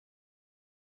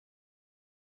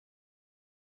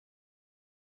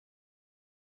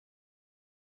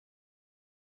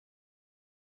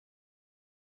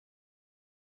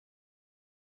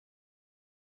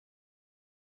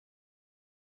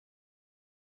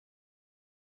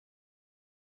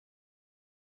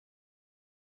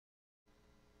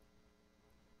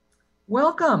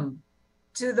Welcome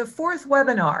to the fourth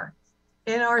webinar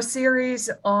in our series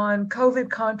on COVID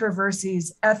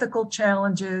controversies, ethical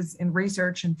challenges in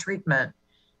research and treatment.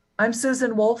 I'm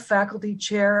Susan Wolf, faculty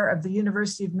chair of the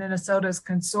University of Minnesota's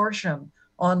Consortium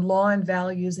on Law and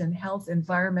Values in Health,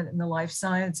 Environment, and the Life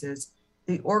Sciences,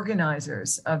 the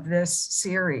organizers of this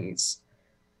series.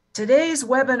 Today's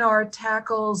webinar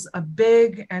tackles a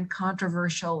big and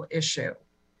controversial issue.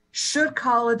 Should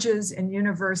colleges and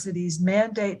universities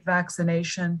mandate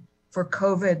vaccination for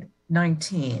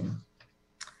COVID-19?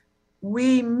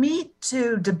 We meet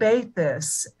to debate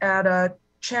this at a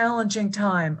challenging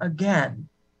time again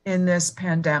in this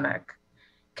pandemic.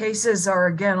 Cases are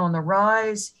again on the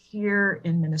rise here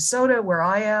in Minnesota, where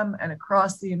I am, and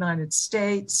across the United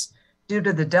States due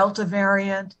to the Delta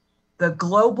variant. The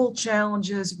global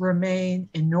challenges remain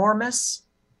enormous.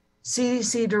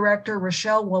 CDC Director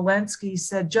Rochelle Walensky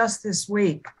said just this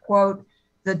week, quote,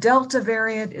 "The Delta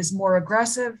variant is more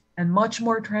aggressive and much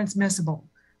more transmissible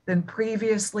than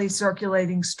previously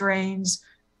circulating strains.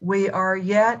 We are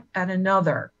yet at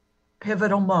another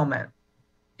pivotal moment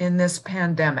in this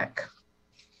pandemic."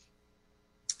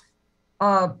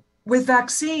 With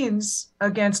vaccines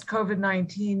against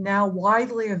COVID-19 now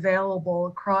widely available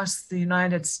across the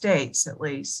United States, at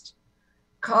least,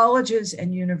 colleges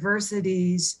and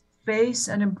universities face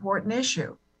an important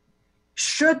issue.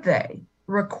 Should they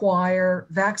require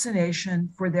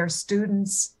vaccination for their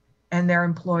students and their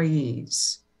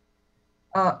employees?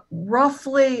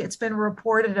 Roughly, it's been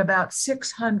reported about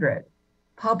 600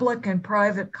 public and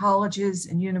private colleges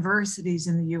and universities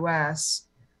in the US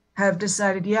have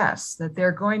decided yes, that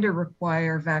they're going to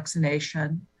require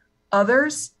vaccination.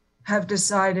 Others have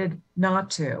decided not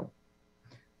to.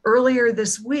 Earlier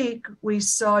this week, we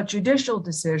saw a judicial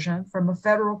decision from a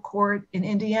federal court in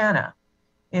Indiana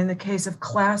in the case of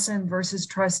Klassen versus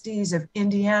trustees of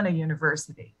Indiana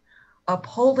University,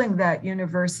 upholding that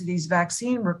university's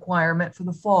vaccine requirement for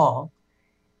the fall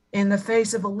in the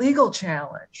face of a legal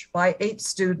challenge by 8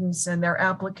 students and their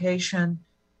application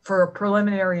for a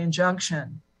preliminary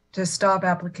injunction to stop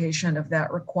application of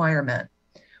that requirement.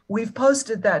 We've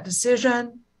posted that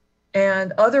decision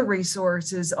and other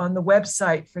resources on the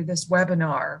website for this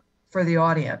webinar for the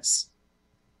audience.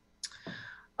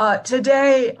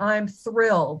 Today, I'm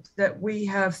thrilled that we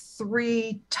have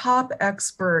 3 top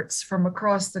experts from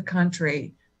across the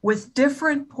country with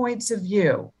different points of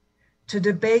view to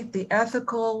debate the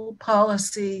ethical,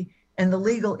 policy, and the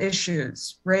legal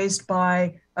issues raised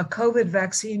by a COVID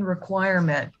vaccine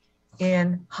requirement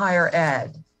in higher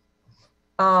ed.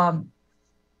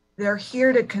 They're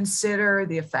here to consider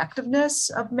the effectiveness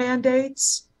of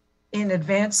mandates in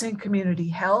advancing community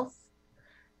health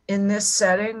in this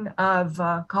setting of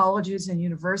colleges and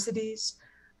universities,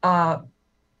 the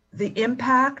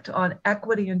impact on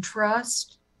equity and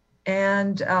trust,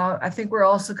 and I think we're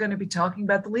also going to be talking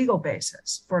about the legal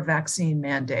basis for vaccine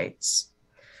mandates.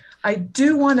 I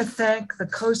do want to thank the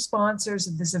co-sponsors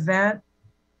of this event,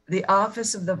 the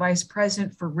Office of the Vice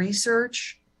President for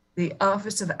Research, the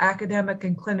Office of Academic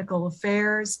and Clinical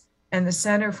Affairs, and the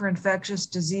Center for Infectious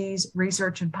Disease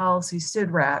Research and Policy,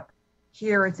 CIDRAP,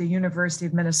 here at the University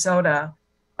of Minnesota.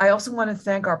 I also want to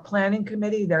thank our planning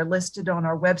committee. They're listed on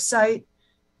our website,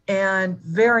 and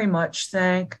very much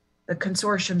thank the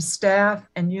consortium staff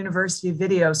and University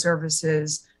Video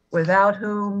Services, without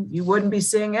whom you wouldn't be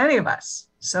seeing any of us.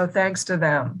 So thanks to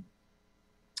them.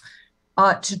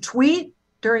 To tweet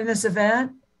during this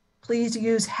event, please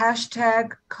use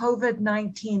hashtag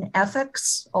COVID-19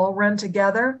 ethics, all run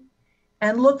together,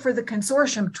 and look for the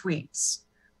consortium tweets,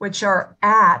 which are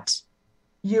at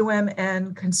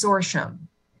UMN Consortium.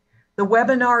 The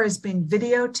webinar is being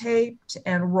videotaped,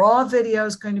 and raw video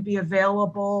is going to be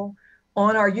available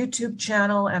on our YouTube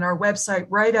channel and our website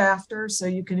right after, so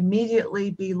you can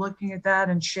immediately be looking at that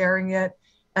and sharing it.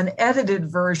 An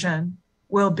edited version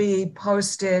will be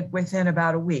posted within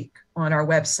about a week on our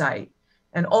website.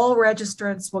 And all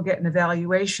registrants will get an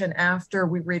evaluation after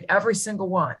we read every single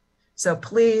one. So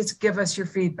please give us your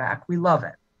feedback. We love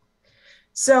it.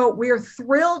 So we are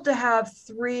thrilled to have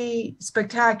 3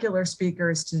 spectacular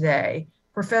speakers today.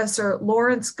 Professor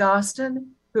Lawrence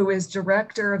Gostin, who is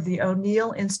director of the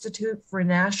O'Neill Institute for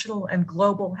National and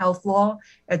Global Health Law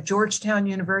at Georgetown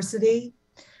University.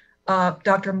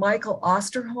 Dr. Michael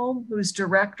Osterholm, who's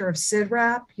director of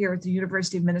CIDRAP here at the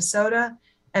University of Minnesota,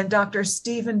 and Dr.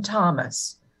 Stephen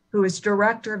Thomas, who is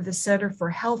director of the Center for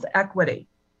Health Equity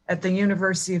at the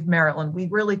University of Maryland. We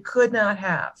really could not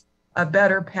have a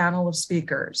better panel of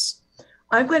speakers.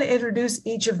 I'm going to introduce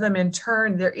each of them in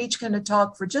turn. They're each going to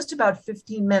talk for just about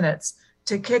 15 minutes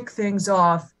to kick things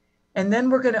off, And then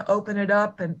we're going to open it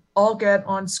up and all get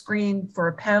on screen for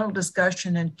a panel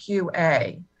discussion and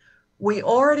QA. We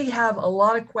already have a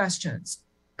lot of questions,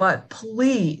 but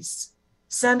please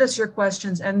send us your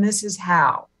questions, and this is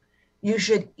how. You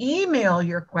should email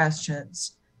your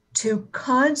questions to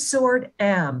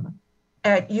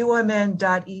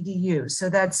consortm@umn.edu. So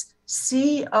that's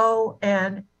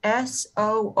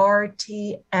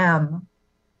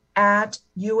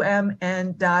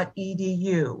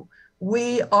consortm@umn.edu.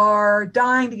 We are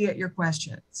dying to get your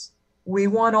questions. We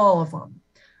want all of them.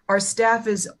 Our staff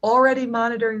is already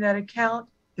monitoring that account.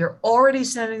 They're already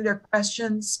sending their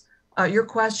questions, your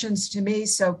questions to me,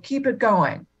 so keep it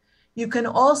going. You can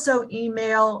also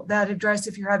email that address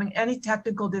if you're having any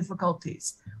technical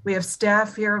difficulties. We have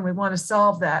staff here and we want to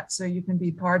solve that so you can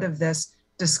be part of this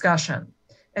discussion.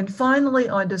 And finally,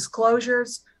 on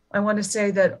disclosures, I want to say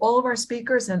that all of our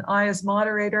speakers and I as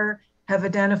moderator have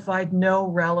identified no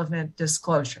relevant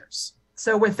disclosures.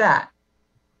 So with that,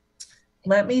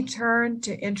 let me turn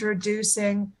to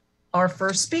introducing our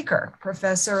first speaker,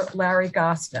 Professor Larry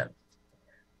Gostin.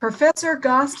 Professor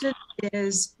Gostin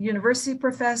is University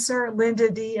Professor, Linda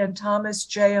D. and Thomas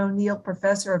J. O'Neill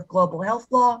Professor of Global Health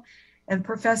Law and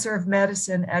Professor of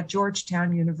Medicine at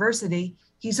Georgetown University.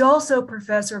 He's also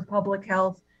Professor of Public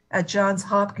Health at Johns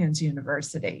Hopkins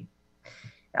University.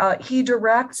 He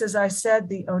directs, as I said,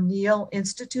 the O'Neill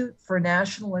Institute for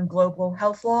National and Global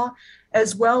Health Law,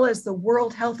 as well as the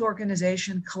World Health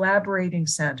Organization Collaborating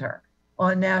Center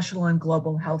on National and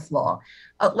Global Health Law.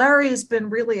 Larry has been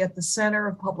really at the center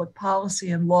of public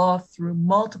policy and law through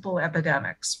multiple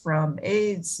epidemics, from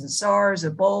AIDS and SARS,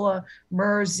 Ebola,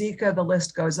 MERS, Zika, the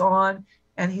list goes on.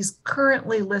 And he's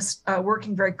currently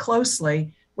working very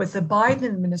closely with the Biden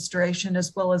administration,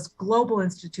 as well as global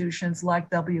institutions like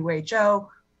WHO,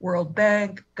 World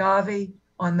Bank, Gavi,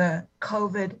 on the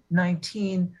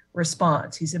COVID-19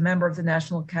 response. He's a member of the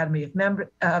National Academy of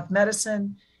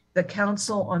Medicine, the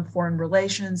Council on Foreign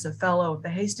Relations, a fellow at the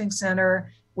Hastings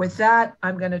Center. With that,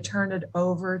 I'm going to turn it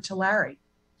over to Larry.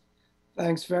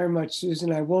 Thanks very much,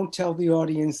 Susan. I won't tell the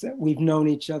audience that we've known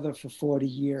each other for 40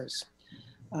 years.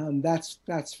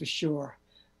 That's for sure.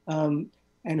 And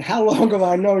how long have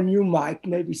I known you, Mike?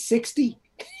 Maybe 60?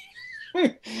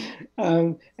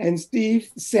 And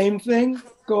Steve, same thing.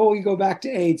 We go back to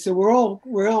AIDS. So we're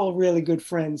all really good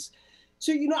friends.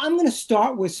 So, I'm going to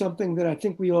start with something that I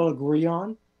think we all agree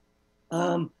on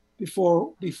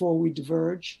before we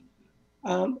diverge.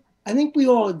 I think we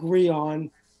all agree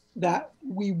on that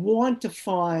we want to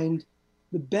find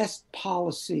the best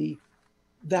policy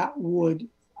that would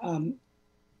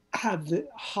have the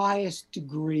highest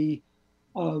degree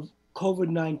of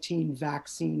COVID-19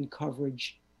 vaccine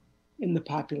coverage in the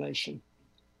population,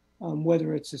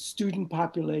 whether it's a student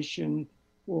population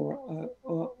or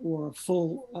a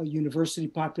full university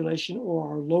population, or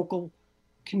our local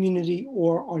community,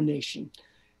 or our nation.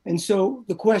 And so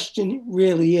the question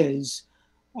really is,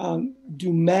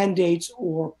 do mandates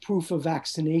or proof of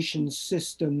vaccination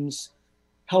systems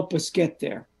help us get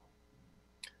there?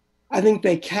 I think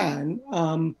they can.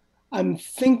 I'm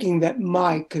thinking that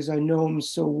Mike, because I know him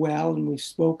so well and we've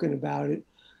spoken about it,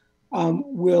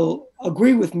 will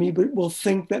agree with me, but will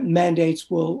think that mandates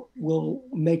will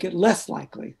make it less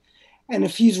likely. And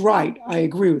if he's right, I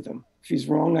agree with him. If he's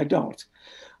wrong, I don't.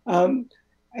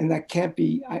 And that can't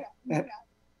be,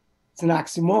 it's an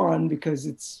oxymoron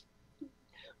because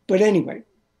but anyway,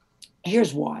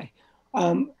 here's why.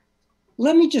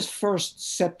 Let me just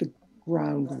first set the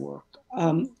groundwork.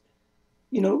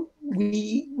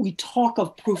 We talk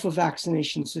of proof of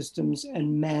vaccination systems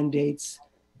and mandates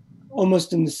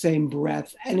almost in the same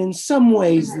breath. And in some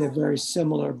ways, they're very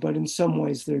similar, but in some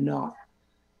ways, they're not.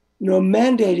 A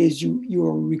mandate is you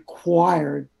are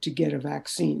required to get a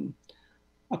vaccine.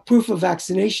 A proof of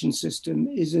vaccination system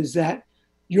is that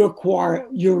you're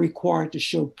required to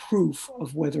show proof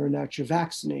of whether or not you're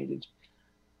vaccinated.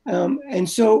 And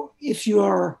so if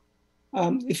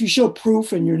you show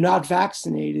proof and you're not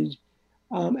vaccinated,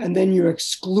 and then you're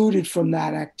excluded from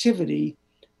that activity,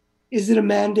 is it a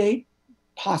mandate?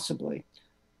 Possibly.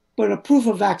 But a proof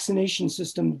of vaccination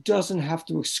system doesn't have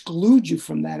to exclude you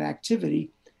from that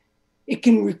activity. It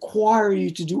can require you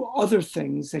to do other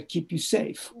things that keep you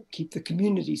safe, keep the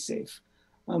community safe.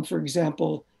 For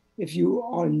example, if you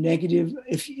are negative,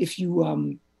 if you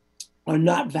are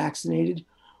not vaccinated,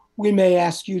 we may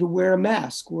ask you to wear a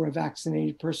mask where a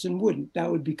vaccinated person wouldn't.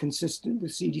 That would be consistent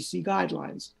with CDC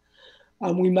guidelines.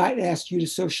 We might ask you to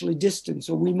socially distance,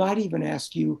 or we might even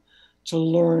ask you to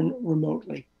learn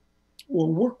remotely or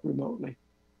work remotely.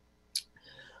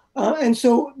 And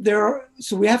so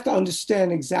we have to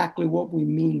understand exactly what we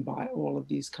mean by all of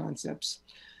these concepts.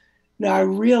 Now, I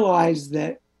realize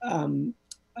that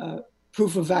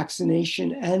proof of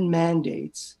vaccination and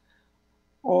mandates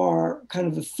are kind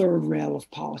of the third rail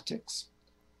of politics.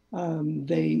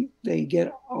 They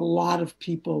get a lot of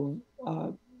people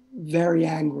very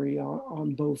angry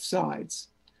on both sides.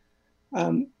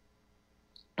 I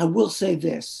will say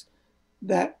this,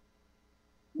 that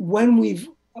when we've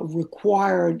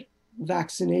required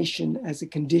vaccination as a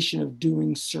condition of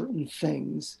doing certain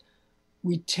things,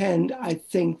 we tend, I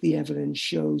think the evidence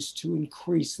shows, to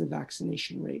increase the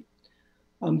vaccination rate.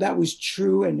 That was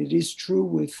true, and it is true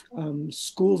with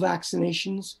school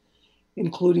vaccinations,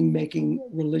 including making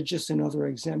religious and other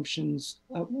exemptions,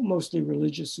 mostly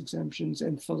religious exemptions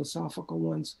and philosophical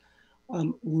ones,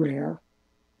 rare.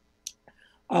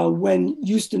 When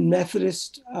Houston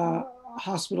Methodist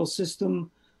Hospital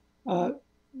System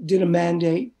did a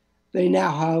mandate, they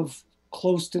now have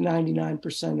close to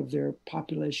 99% of their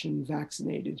population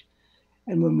vaccinated.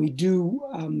 And when we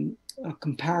do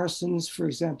comparisons, for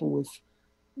example, with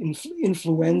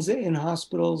influenza in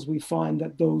hospitals, we find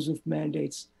that those with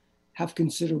mandates have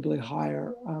considerably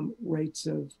higher rates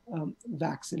of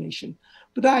vaccination.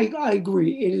 But I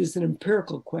agree, it is an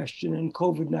empirical question, and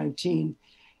COVID-19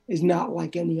 is not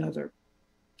like any other.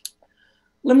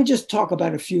 Let me just talk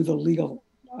about a few of the legal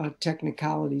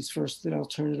technicalities first, then I'll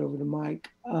turn it over to Mike.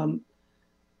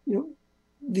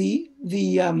 The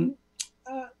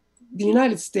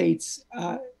United States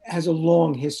has a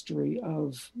long history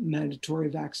of mandatory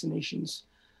vaccinations,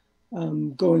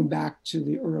 going back to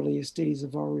the earliest days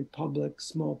of our republic,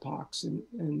 smallpox,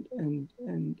 and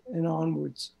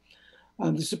onwards.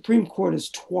 The Supreme Court has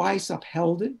twice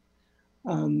upheld it.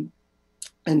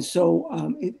 And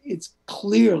so it's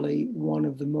clearly one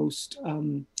of the most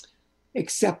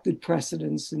accepted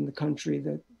precedents in the country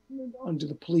that under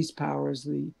the police powers,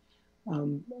 the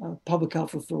public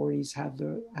health authorities have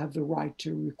the right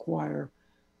to require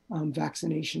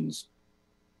vaccinations.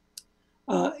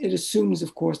 It assumes,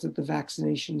 of course, that the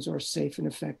vaccinations are safe and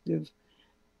effective.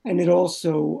 And it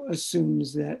also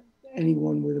assumes that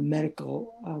anyone with a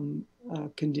medical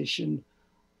condition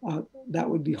that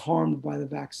would be harmed by the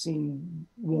vaccine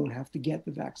won't have to get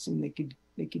the vaccine.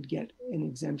 They could get an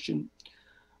exemption.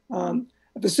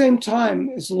 At the same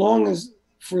time,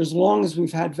 for as long as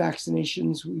we've had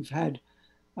vaccinations, we've had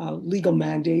legal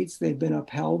mandates, they've been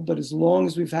upheld, but as long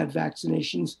as we've had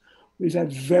vaccinations, we've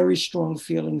had very strong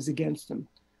feelings against them.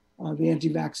 The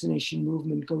anti-vaccination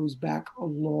movement goes back a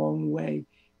long way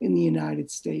in the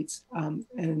United States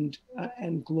and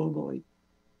globally.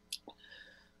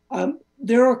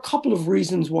 There are a couple of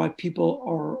reasons why people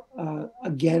are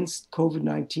against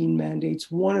COVID-19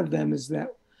 mandates. One of them is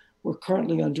that we're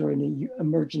currently under an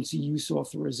emergency use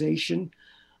authorization.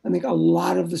 I think a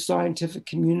lot of the scientific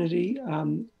community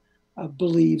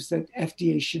believes that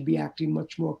FDA should be acting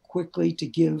much more quickly to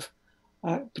give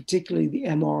particularly the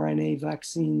mRNA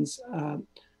vaccines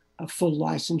a full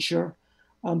licensure.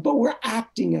 But we're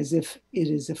acting as if it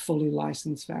is a fully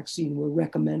licensed vaccine. We're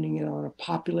recommending it on a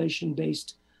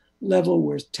population-based level.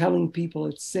 We're telling people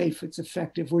it's safe, it's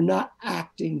effective. We're not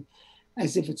acting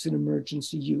as if it's an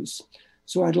emergency use.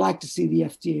 So I'd like to see the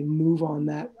FDA move on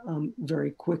that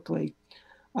very quickly.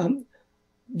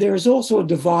 There's also a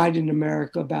divide in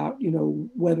America about,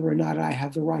 whether or not I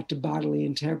have the right to bodily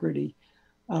integrity.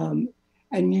 And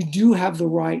you do have the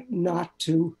right not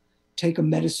to take a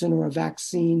medicine or a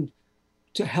vaccine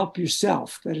to help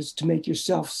yourself, that is, to make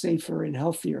yourself safer and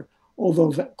healthier,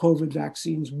 although COVID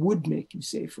vaccines would make you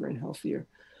safer and healthier.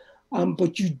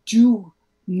 But you do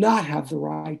not have the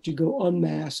right to go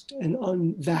unmasked and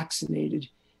unvaccinated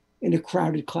in a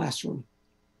crowded classroom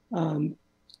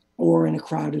or in a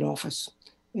crowded office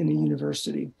in a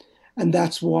university. And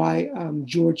that's why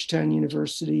Georgetown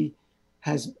University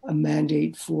has a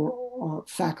mandate for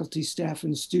faculty, staff,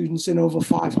 and students, and over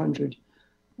 500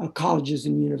 colleges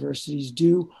and universities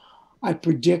do. I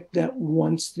predict that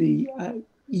once the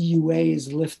EUA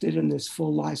is lifted and there's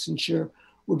full licensure,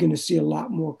 we're going to see a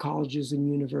lot more colleges and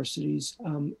universities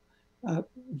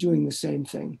doing the same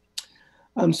thing.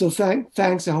 So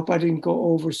thanks. I hope I didn't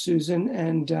go over, Susan,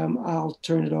 and I'll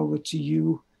turn it over to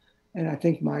you. And I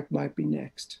think Mike might be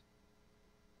next.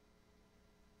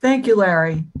 Thank you,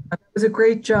 Larry. That was a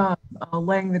great job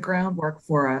laying the groundwork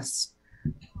for us.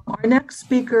 Our next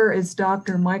speaker is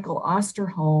Dr. Michael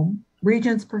Osterholm,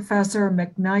 Regents Professor,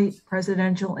 McKnight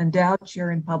Presidential Endowed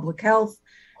Chair in Public Health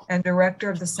and Director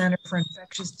of the Center for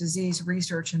Infectious Disease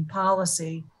Research and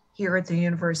Policy here at the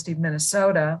University of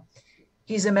Minnesota.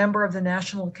 He's a member of the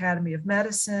National Academy of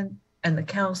Medicine and the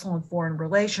Council on Foreign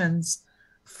Relations.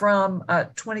 From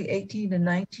 2018 to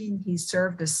 19, he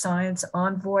served as Science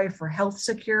Envoy for Health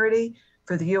Security for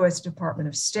for the U.S. Department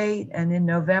of State. And in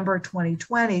November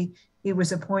 2020, he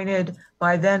was appointed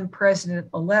by then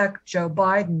President-elect Joe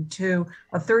Biden to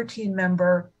a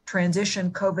 13-member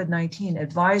transition COVID-19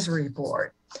 advisory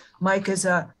board. Mike is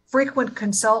a frequent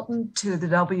consultant to the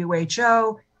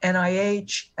WHO,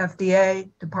 NIH, FDA,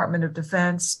 Department of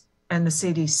Defense, and the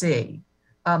CDC.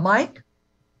 Mike?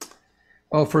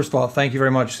 Well, first of all, thank you very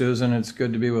much, Susan. It's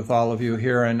good to be with all of you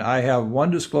here. And I have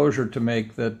one disclosure to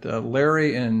make, that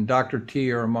Larry and Dr.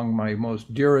 T are among my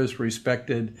most dearest,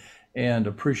 respected, and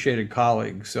appreciated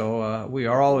colleagues. So we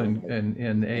are all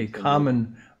in a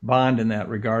common bond in that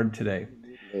regard today.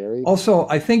 Also,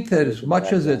 I think that as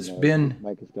much as it's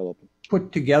been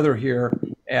put together here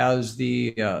as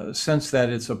the sense that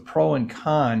it's a pro and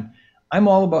con, I'm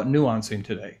all about nuancing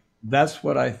today. That's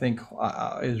what I think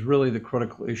is really the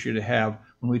critical issue to have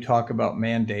when we talk about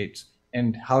mandates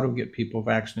and how to get people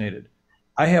vaccinated.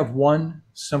 I have one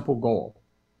simple goal,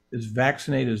 is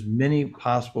vaccinate as many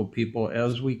possible people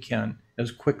as we can,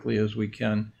 as quickly as we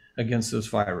can, against this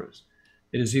virus.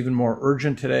 It is even more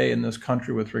urgent today in this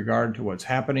country with regard to what's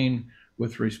happening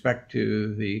with respect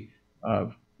to the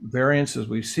variants as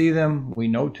we see them. We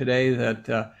know today that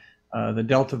the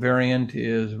Delta variant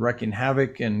is wreaking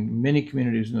havoc in many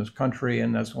communities in this country,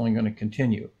 and that's only going to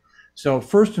continue. So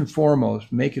first and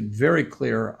foremost, make it very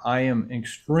clear, I am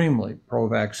extremely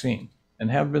pro-vaccine and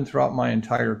have been throughout my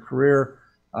entire career.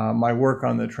 My work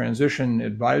on the Transition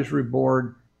Advisory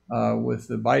Board with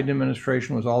the Biden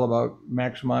administration was all about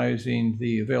maximizing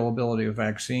the availability of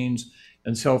vaccines.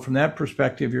 And so from that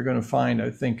perspective, you're going to find, I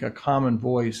think, a common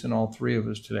voice in all three of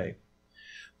us today.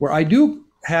 Where I do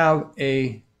have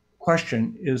a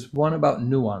question is one about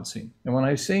nuancing. And when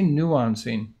I say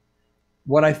nuancing,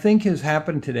 what I think has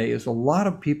happened today is a lot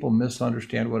of people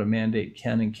misunderstand what a mandate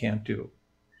can and can't do.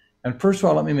 And first of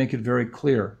all, let me make it very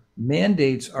clear.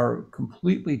 Mandates are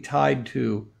completely tied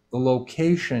to the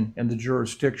location and the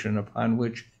jurisdiction upon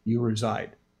which you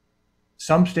reside.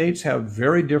 Some states have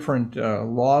very different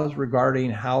laws regarding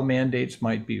how mandates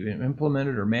might be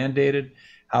implemented or mandated,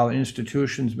 how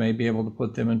institutions may be able to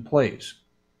put them in place.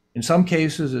 In some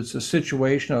cases, it's a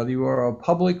situation of you are a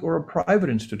public or a private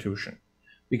institution,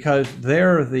 because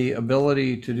there the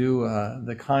ability to do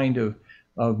the kind of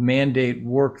mandate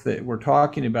work that we're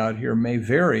talking about here may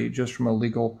vary just from a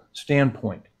legal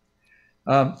standpoint.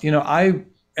 I,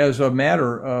 as a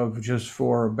matter of just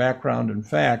for background and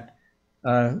fact,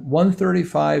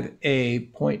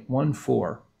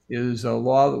 135A.14 is a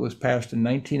law that was passed in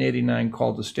 1989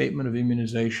 called the Statement of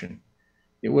Immunization.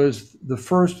 It was the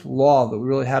first law that we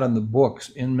really had on the books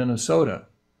in Minnesota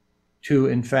to,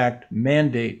 in fact,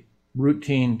 mandate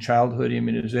routine childhood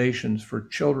immunizations for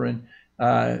children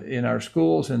in our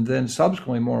schools, and then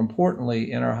subsequently, more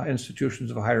importantly, in our institutions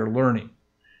of higher learning.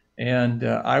 And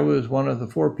I was one of the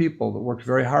 4 people that worked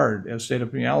very hard as state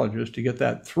epidemiologist to get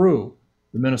that through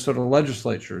the Minnesota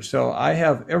legislature. So I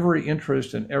have every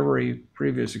interest and every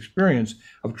previous experience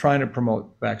of trying to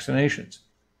promote vaccinations.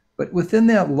 But within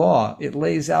that law, it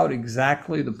lays out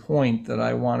exactly the point that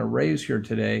I want to raise here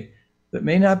today that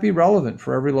may not be relevant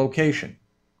for every location,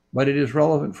 but it is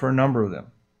relevant for a number of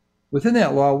them. Within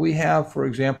that law, we have, for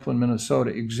example, in Minnesota,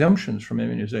 exemptions from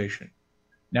immunization.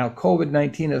 Now,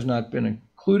 COVID-19 has not been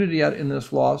included yet in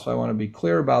this law, so I want to be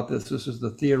clear about this. This is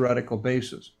the theoretical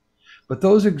basis. But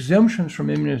those exemptions from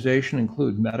immunization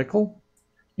include medical,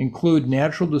 include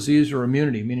natural disease or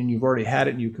immunity, meaning you've already had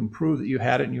it and you can prove that you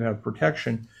had it and you have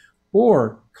protection,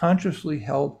 or consciously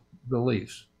held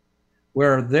beliefs,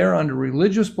 where they're under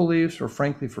religious beliefs or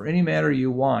frankly for any matter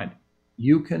you want,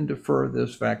 you can defer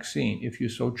this vaccine if you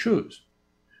so choose.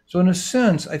 So in a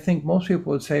sense, I think most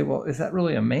people would say, well, is that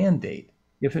really a mandate?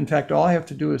 If in fact all I have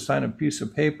to do is sign a piece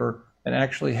of paper and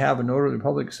actually have a notary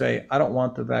public say, I don't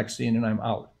want the vaccine and I'm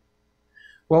out.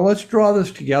 Well, let's draw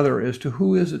this together as to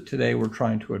who is it today we're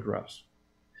trying to address.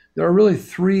 There are really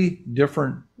 3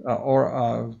 different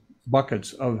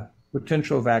buckets of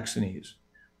potential vaccinees.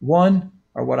 One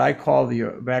are what I call the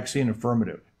vaccine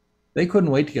affirmative. They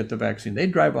couldn't wait to get the vaccine.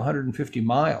 They'd drive 150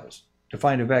 miles to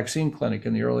find a vaccine clinic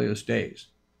in the earliest days.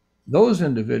 Those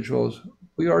individuals,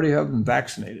 we already have them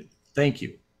vaccinated. Thank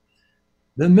you.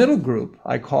 The middle group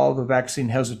I call the vaccine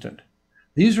hesitant.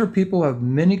 These are people who have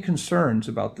many concerns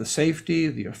about the safety,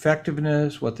 the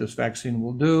effectiveness, what this vaccine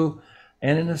will do,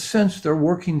 and in a sense, they're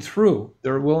working through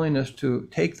their willingness to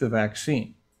take the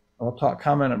vaccine. I'll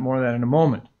comment on more of that in a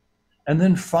moment. And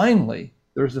then finally,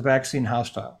 there's the vaccine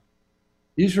hostile.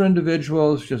 These are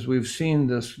individuals, as we've seen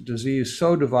this disease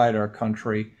so divide our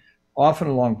country, often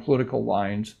along political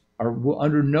lines, are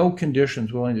under no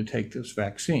conditions willing to take this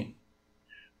vaccine.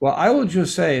 Well, I will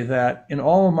just say that in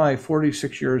all of my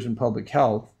 46 years in public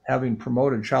health, having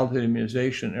promoted childhood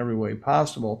immunization in every way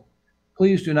possible,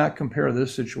 please do not compare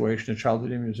this situation to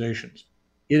childhood immunizations.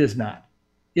 It is not.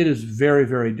 It is very,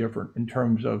 very different in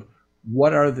terms of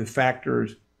what are the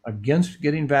factors against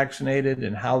getting vaccinated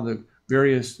and how the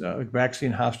various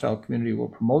vaccine hostile community will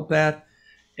promote that.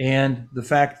 And the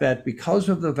fact that because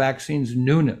of the vaccine's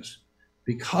newness,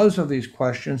 because of these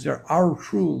questions, there are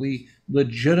truly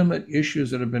legitimate issues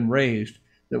that have been raised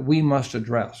that we must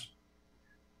address.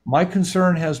 My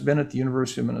concern has been at the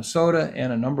University of Minnesota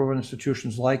and a number of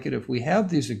institutions like it. If we have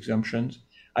these exemptions,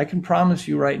 I can promise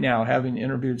you right now, having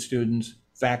interviewed students,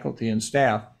 faculty, and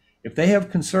staff, if they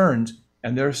have concerns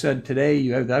and they're said today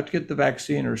you have to get the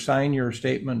vaccine or sign your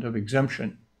statement of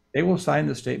exemption, they will sign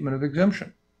the statement of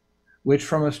exemption, which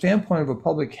from a standpoint of a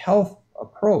public health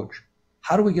approach,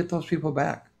 how do we get those people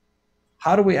back?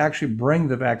 How do we actually bring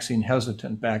the vaccine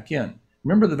hesitant back in?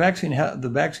 Remember, the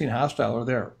vaccine hostile are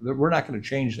there. We're not going to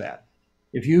change that.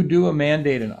 If you do a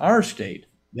mandate in our state,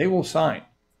 they will sign.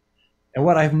 And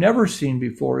what I've never seen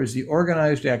before is the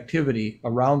organized activity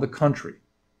around the country.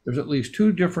 There's at least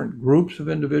 2 different groups of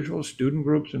individuals, student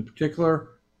groups in particular,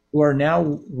 who are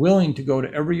now willing to go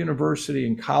to every university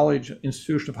and college,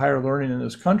 institution of higher learning in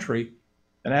this country,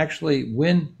 and actually,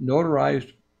 when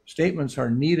notarized statements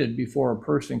are needed before a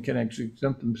person can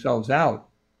exempt themselves out,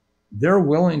 they're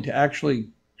willing to actually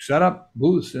set up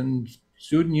booths in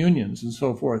student unions and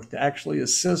so forth to actually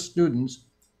assist students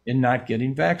in not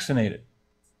getting vaccinated.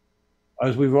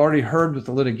 As we've already heard with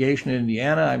the litigation in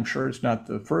Indiana, I'm sure it's not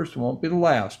the first, it won't be the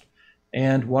last.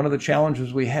 And one of the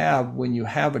challenges we have when you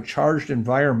have a charged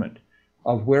environment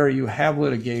of where you have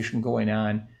litigation going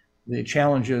on, the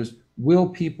challenge is, will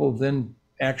people then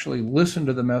actually listen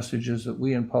to the messages that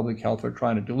we in public health are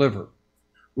trying to deliver?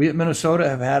 We at Minnesota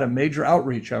have had a major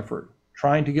outreach effort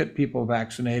trying to get people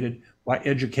vaccinated by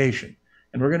education.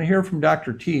 And we're going to hear from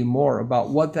Dr. T more about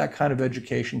what that kind of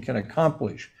education can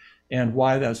accomplish and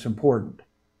why that's important.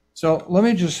 So let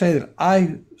me just say that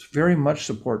I very much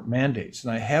support mandates,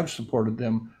 and I have supported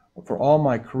them for all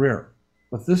my career.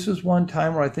 But this is one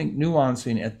time where I think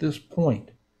nuancing at this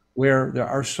point, where there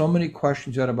are so many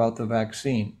questions yet about the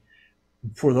vaccine,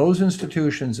 for those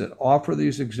institutions that offer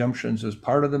these exemptions as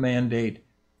part of the mandate,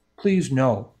 please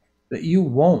know that you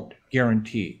won't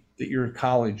guarantee that your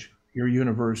college, your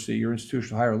university, your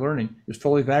institution of higher learning is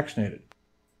fully vaccinated.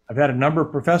 I've had a number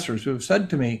of professors who have said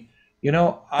to me, you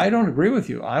know, I don't agree with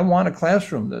you. I want a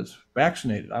classroom that's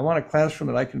vaccinated. I want a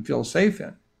classroom that I can feel safe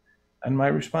in. And my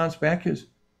response back is,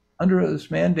 under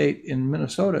this mandate in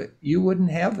Minnesota, you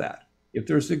wouldn't have that. If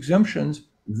there's exemptions,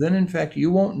 then in fact, you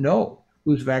won't know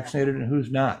who's vaccinated and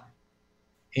who's not.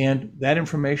 And that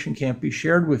information can't be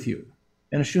shared with you.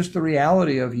 And it's just the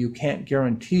reality of you can't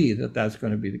guarantee that that's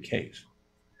going to be the case.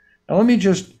 Now, let me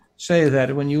just say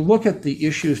that when you look at the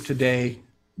issues today,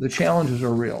 the challenges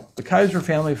are real. The Kaiser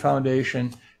Family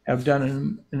Foundation have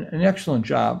done an excellent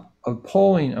job of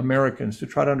polling Americans to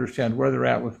try to understand where they're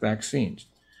at with vaccines.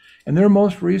 And their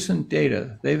most recent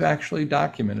data, they've actually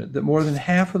documented that more than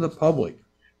half of the public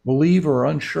believe or are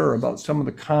unsure about some of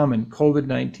the common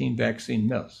COVID-19 vaccine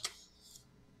myths.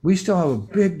 We still have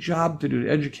a big job to do to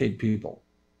educate people.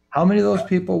 How many of those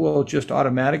people will just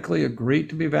automatically agree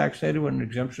to be vaccinated when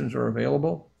exemptions are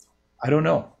available? I don't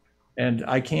know. And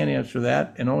I can't answer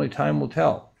that, and only time will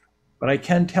tell. But I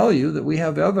can tell you that we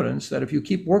have evidence that if you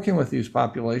keep working with these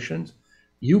populations,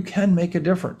 you can make a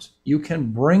difference. You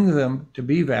can bring them to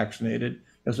be vaccinated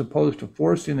as opposed to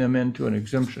forcing them into an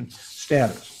exemption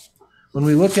status. When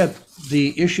we look at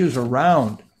the issues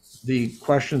around the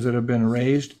questions that have been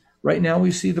raised, right now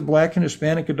we see the Black and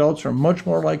Hispanic adults are much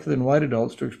more likely than white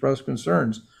adults to express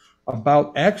concerns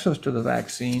about access to the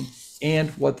vaccine and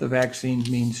what the vaccine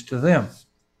means to them.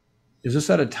 Is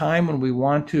this at a time when we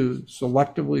want to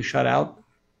selectively shut out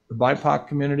the BIPOC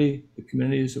community, the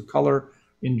communities of color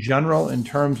in general, in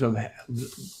terms of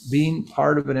being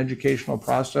part of an educational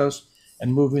process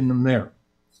and moving them there?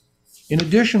 In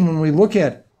addition, when we look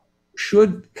at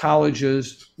should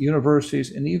colleges,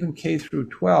 universities, and even K through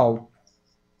 12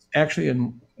 actually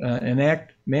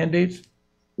enact mandates,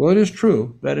 well, it is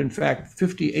true that in fact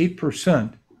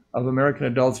 58% of American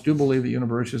adults do believe that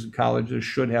universities and colleges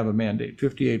should have a mandate,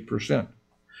 58%.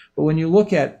 But when you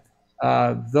look at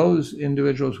those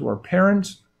individuals who are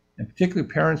parents, and particularly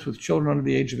parents with children under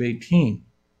the age of 18,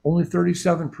 only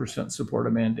 37% support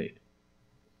a mandate.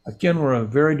 Again, we're a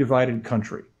very divided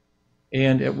country.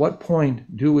 And at what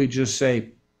point do we just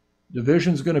say,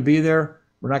 division's going to be there,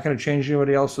 we're not going to change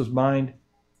anybody else's mind,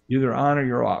 you're on or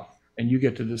you're off, and you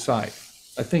get to decide?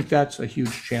 I think that's a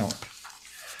huge challenge.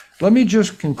 Let me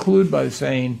just conclude by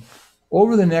saying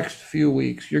Over the next few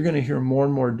weeks, you're going to hear more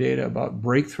and more data about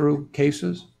breakthrough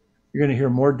cases. You're going to hear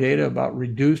more data about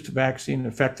reduced vaccine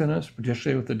effectiveness,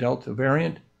 particularly with the Delta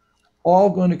variant, all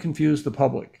going to confuse the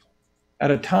public at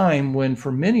a time when,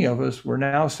 for many of us, we're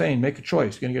now saying, make a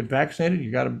choice. You're going to get vaccinated, you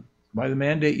got to, by the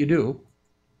mandate, you do.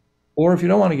 Or if you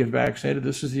don't want to get vaccinated,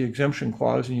 this is the exemption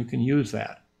clause, and you can use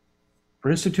that.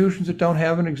 For institutions that don't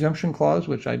have an exemption clause,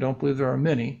 which I don't believe there are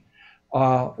many,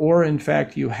 or in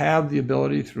fact, you have the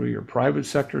ability through your private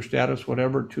sector status,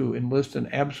 whatever, to enlist an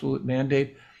absolute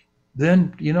mandate,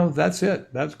 then, that's it.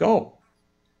 Let's go.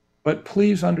 But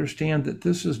please understand that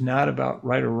this is not about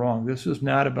right or wrong. This is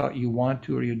not about you want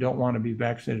to or you don't want to be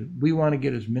vaccinated. We want to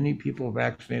get as many people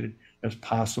vaccinated as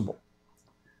possible.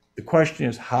 The question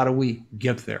is, how do we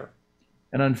get there?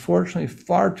 And unfortunately,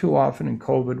 far too often in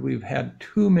COVID, we've had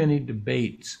too many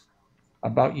debates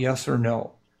about yes or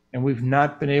no. And we've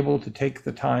not been able to take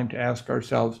the time to ask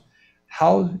ourselves,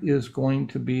 how is going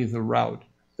to be the route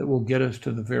that will get us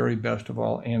to the very best of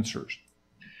all answers?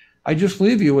 I just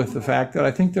leave you with the fact that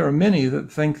I think there are many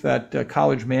that think that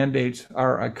college mandates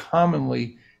are a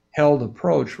commonly held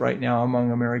approach right now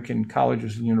among American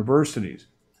colleges and universities.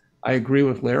 I agree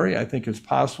with Larry. I think it's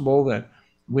possible that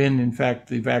when, in fact,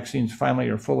 the vaccines finally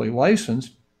are fully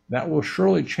licensed, that will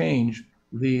surely change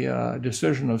the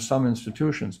decision of some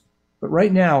institutions. But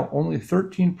right now, only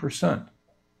 13%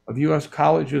 of U.S.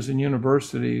 colleges and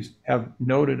universities have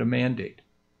noted a mandate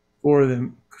for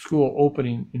the school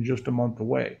opening in just a month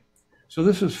away. So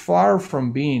this is far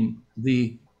from being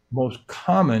the most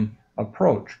common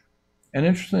approach. And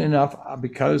interestingly enough,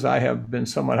 because I have been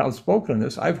somewhat outspoken on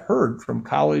this, I've heard from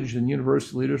college and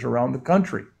university leaders around the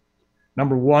country.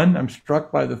 Number one, I'm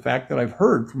struck by the fact that I've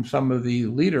heard from some of the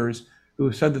leaders who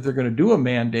have said that they're going to do a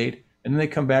mandate, and then they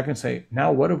come back and say,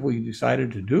 now what have we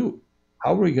decided to do?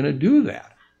 How are we going to do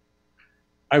that?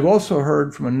 I've also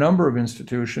heard from a number of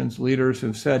institutions, leaders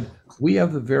who've said, we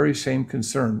have the very same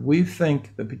concern. We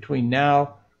think that between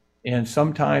now and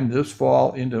sometime this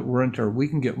fall into winter, we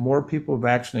can get more people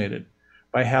vaccinated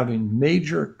by having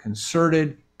major,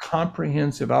 concerted,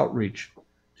 comprehensive outreach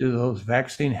to those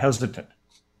vaccine hesitant.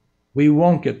 We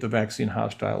won't get the vaccine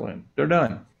hostile in. They're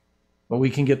done. But we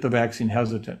can get the vaccine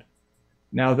hesitant.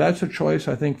 Now, that's a choice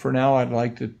I think for now I'd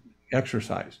like to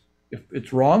exercise. If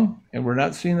it's wrong and we're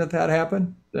not seeing that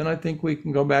happen, then I think we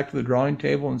can go back to the drawing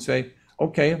table and say,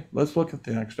 okay, let's look at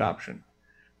the next option.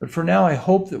 But for now, I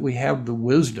hope that we have the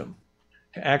wisdom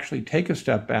to actually take a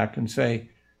step back and say,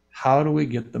 how do we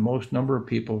get the most number of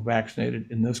people vaccinated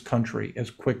in this country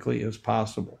as quickly as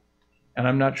possible? And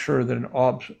I'm not sure that an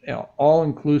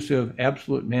all-inclusive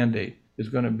absolute mandate is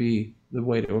going to be the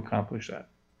way to accomplish that.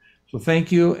 So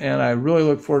thank you, and I really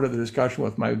look forward to the discussion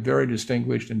with my very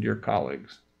distinguished and dear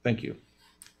colleagues. Thank you.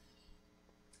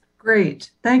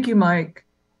 Great. Thank you, Mike.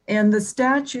 And the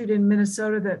statute in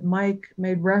Minnesota that Mike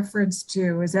made reference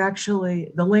to is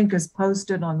actually, the link is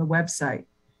posted on the website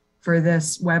for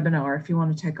this webinar if you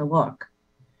want to take a look.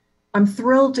 I'm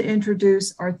thrilled to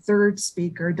introduce our third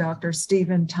speaker, Dr.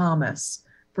 Stephen Thomas,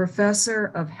 Professor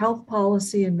of Health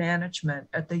Policy and Management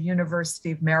at the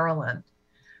University of Maryland.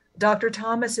 Dr.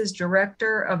 Thomas is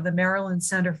Director of the Maryland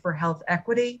Center for Health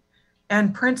Equity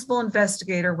and Principal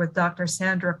Investigator with Dr.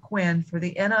 Sandra Quinn for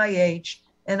the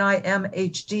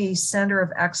NIMHD Center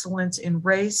of Excellence in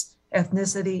Race,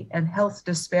 Ethnicity, and Health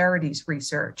Disparities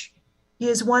Research. He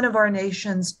is one of our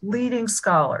nation's leading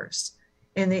scholars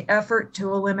in the effort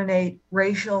to eliminate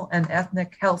racial and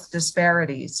ethnic health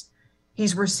disparities.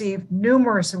 He's received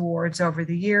numerous awards over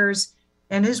the years,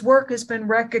 and his work has been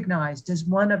recognized as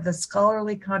one of the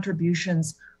scholarly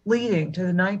contributions leading to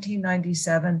the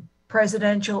 1997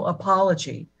 presidential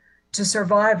apology to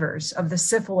survivors of the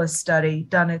syphilis study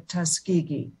done at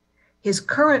Tuskegee. His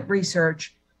current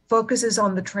research focuses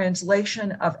on the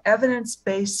translation of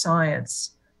evidence-based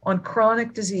science on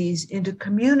chronic disease into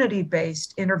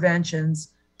community-based interventions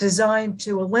designed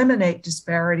to eliminate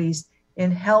disparities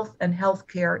in health and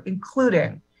healthcare,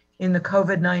 including in the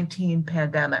COVID-19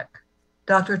 pandemic.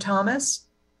 Dr. Thomas?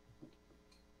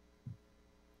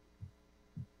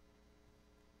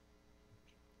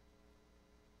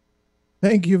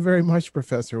 Thank you very much,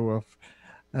 Professor Wolf.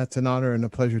 That's an honor and a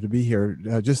pleasure to be here.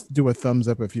 Just do a thumbs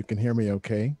up if you can hear me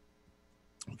okay.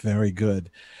 Very good.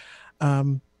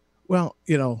 Well,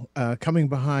 you know, coming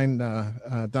behind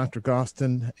Dr.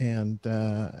 Gostin and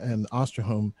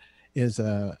Osterholm is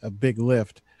a big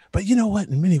lift. But you know what?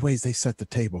 In many ways, they set the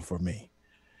table for me.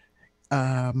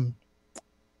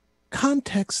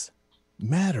 Context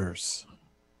matters.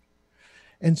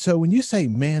 And so when you say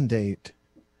mandate,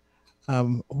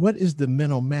 what is the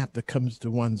mental map that comes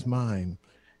to one's mind?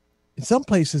 In some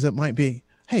places, it might be,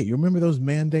 Hey, you remember those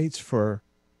mandates for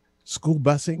school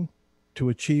busing to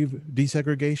achieve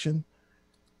desegregation?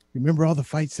 You remember all the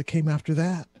fights that came after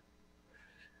that?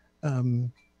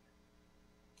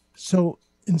 So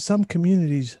in some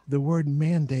communities, the word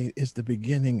mandate is the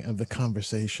beginning of the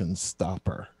conversation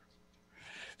stopper.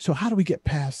 So how do we get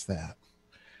past that?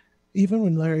 Even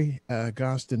when Larry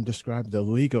Gostin described the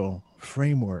legal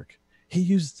framework, he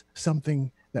used something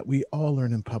that we all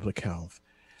learn in public health,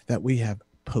 that we have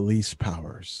police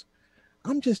powers.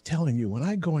 I'm just telling you, when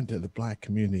I go into the Black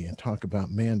community and talk about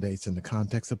mandates in the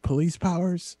context of police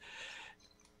powers,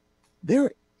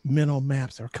 their mental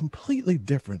maps are completely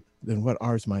different than what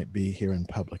ours might be here in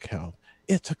public health.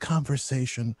 It's a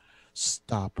conversation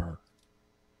stopper.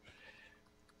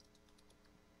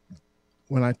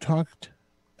 When I talked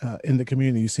in the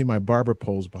community, you see my barber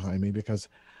poles behind me because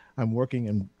I'm working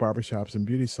in barbershops and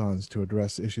beauty salons to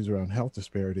address issues around health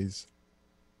disparities.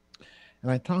 And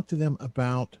I talked to them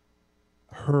about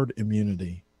herd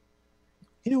immunity.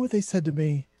 You know what they said to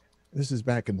me? This is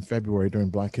back in February during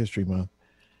Black History Month.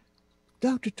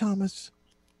 Dr. Thomas,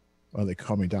 well, they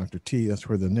call me Dr. T, that's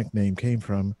where the nickname came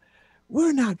from.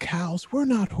 We're not cows, we're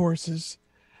not horses.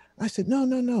 I said,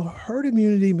 no. Herd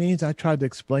immunity means, I tried to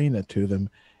explain it to them.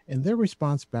 And their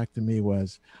response back to me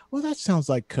was, well, that sounds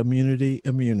like community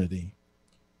immunity.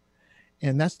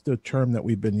 And that's the term that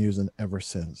we've been using ever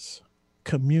since.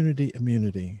 Community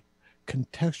immunity,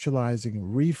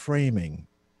 contextualizing, reframing,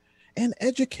 and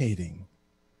educating.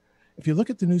 If you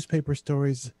look at the newspaper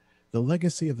stories, the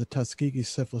legacy of the Tuskegee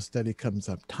syphilis study comes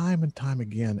up time and time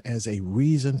again as a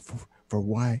reason for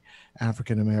why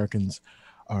African Americans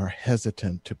are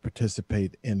hesitant to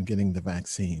participate in getting the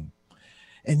vaccine.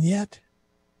 And yet,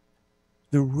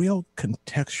 the real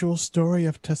contextual story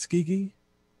of Tuskegee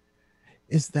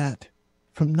is that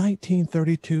from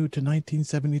 1932 to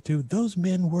 1972, those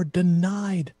men were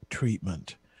denied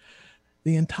treatment.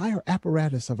 The entire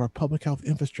apparatus of our public health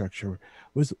infrastructure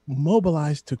was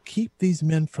mobilized to keep these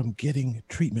men from getting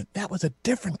treatment. That was a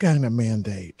different kind of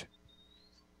mandate.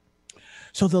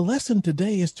 So the lesson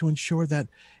today is to ensure that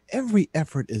every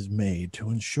effort is made to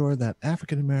ensure that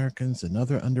African Americans and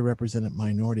other underrepresented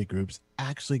minority groups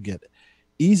actually get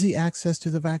easy access to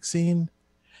the vaccine,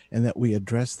 and that we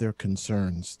address their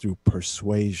concerns through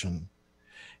persuasion.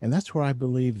 And that's where I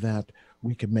believe that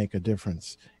we can make a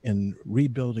difference in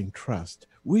rebuilding trust.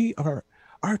 We are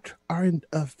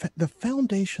the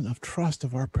foundation of trust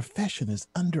of our profession is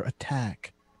under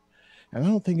attack. And I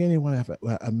don't think anyone have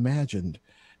imagined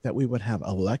that we would have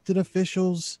elected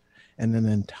officials and an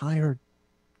entire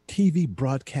TV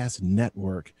broadcast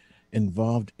network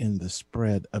involved in the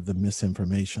spread of the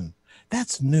misinformation.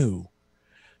 That's new.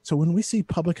 So when we see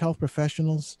public health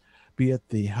professionals, be it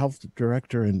the health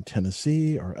director in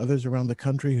Tennessee or others around the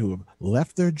country who have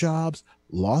left their jobs,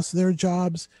 lost their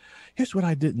jobs, here's what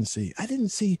I didn't see. I didn't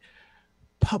see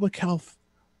public health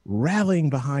rallying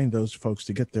behind those folks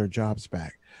to get their jobs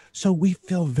back. So we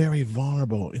feel very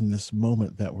vulnerable in this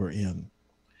moment that we're in.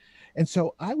 And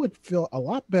so I would feel a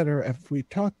lot better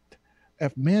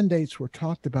if mandates were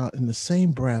talked about in the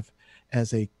same breath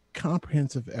as a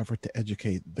comprehensive effort to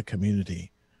educate the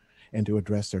community and to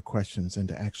address their questions and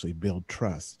to actually build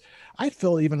trust. I'd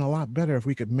feel even a lot better if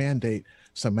we could mandate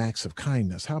some acts of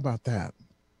kindness. How about that?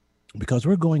 Because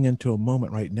we're going into a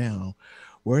moment right now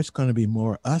where it's going to be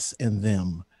more us and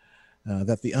them,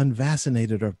 that the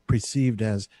unvaccinated are perceived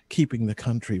as keeping the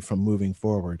country from moving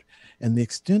forward. And the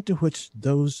extent to which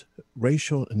those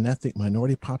racial and ethnic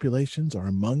minority populations are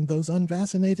among those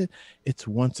unvaccinated, it's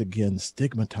once again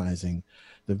stigmatizing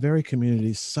the very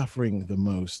communities suffering the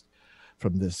most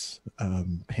from this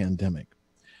pandemic.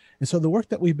 And so the work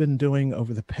that we've been doing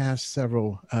over the past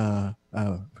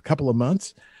couple of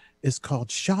months is called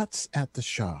Shots at the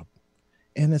Shop.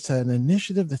 And it's an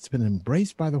initiative that's been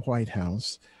embraced by the White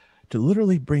House to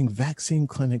literally bring vaccine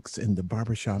clinics into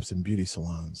barbershops and beauty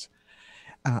salons.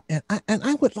 And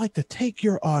I would like to take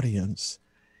your audience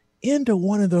into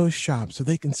one of those shops so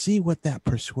they can see what that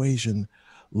persuasion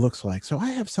looks like. So I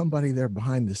have somebody there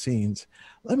behind the scenes.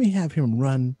 Let me have him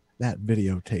run that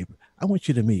videotape. I want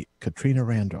you to meet Katrina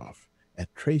Randolph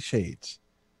at Trey Shades.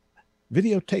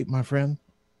 Videotape, my friend.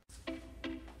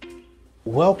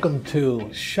 Welcome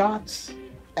to Shots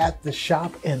at the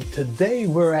Shop. And today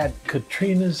we're at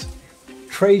Katrina's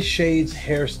Trey Shades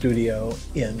Hair Studio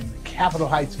in Capitol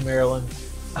Heights, Maryland,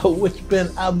 which has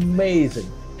been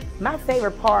amazing. My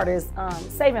favorite part is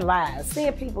saving lives,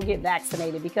 seeing people get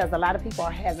vaccinated, because a lot of people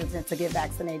are hesitant to get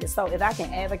vaccinated. So if I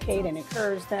can advocate and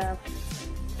encourage them,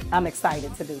 I'm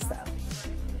excited to do so.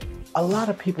 A lot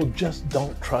of people just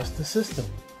don't trust the system.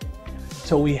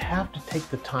 So we have to take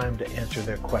the time to answer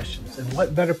their questions. And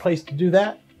what better place to do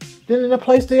that than in a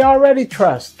place they already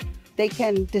trust? They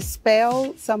can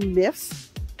dispel some myths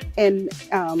and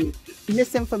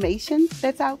misinformation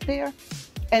that's out there,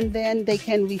 and then they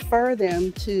can refer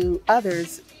them to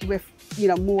others with,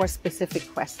 more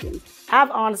specific questions.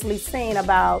 I've honestly seen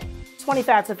about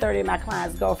 25 to 30 of my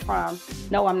clients go from,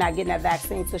 no, I'm not getting that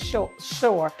vaccine, to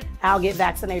sure, I'll get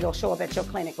vaccinated or show up at your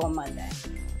clinic on Monday.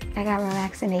 I got my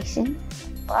vaccination.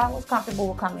 I was comfortable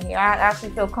with coming here. I actually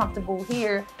feel comfortable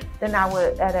here than I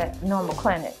would at a normal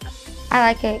clinic. I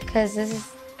like it because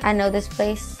I know this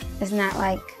place is not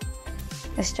like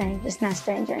it's not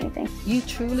strange or anything. You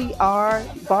truly are,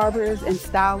 barbers and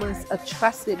stylists, a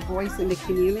trusted voice in the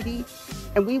community,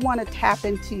 and we want to tap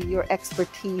into your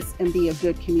expertise and be a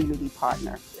good community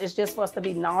partner. It's just for us to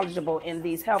be knowledgeable in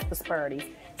these health disparities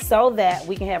so that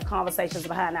we can have conversations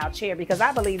behind our chair, because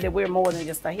I believe that we're more than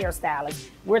just a hairstylist.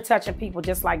 We're touching people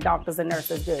just like doctors and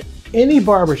nurses do. Any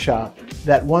barbershop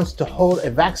that wants to hold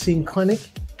a vaccine clinic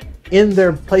in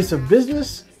their place of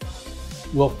business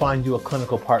will find you a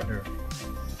clinical partner.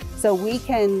 So we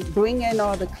can bring in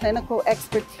all the clinical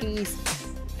expertise.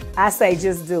 I say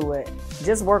just do it.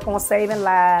 Just work on saving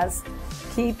lives,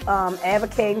 keep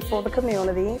advocating for the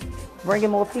community, bringing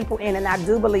more people in, and I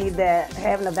do believe that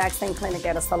having a vaccine clinic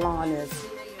at a salon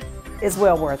is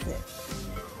well worth it.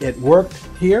 It worked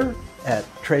here at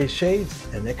Trey's Shades,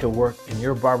 and it could work in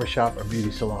your barbershop or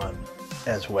beauty salon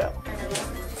as well.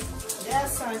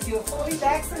 Yes, son, you're fully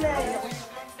vaccinated.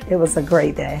 It was a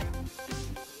great day.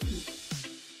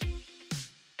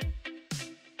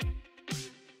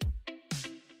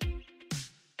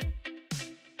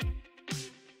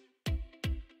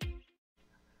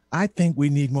 I think we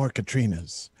need more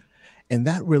Katrinas. And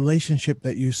that relationship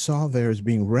that you saw there is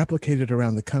being replicated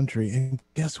around the country. And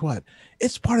guess what?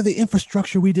 It's part of the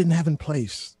infrastructure we didn't have in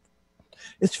place.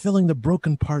 It's filling the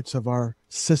broken parts of our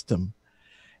system.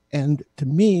 And to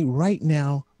me, right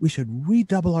now, we should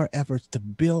redouble our efforts to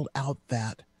build out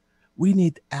that. We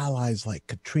need allies like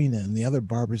Katrina and the other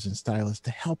barbers and stylists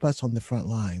to help us on the front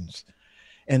lines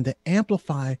and to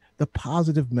amplify the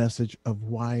positive message of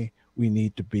why we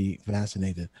need to be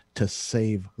vaccinated to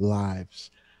save lives.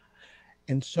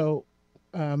 And so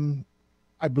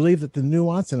I believe that the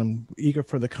nuance, and I'm eager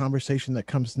for the conversation that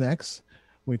comes next.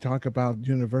 We talk about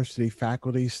university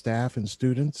faculty, staff, and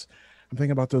students. I'm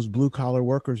thinking about those blue collar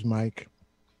workers, Mike.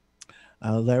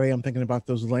 Larry, I'm thinking about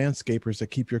those landscapers that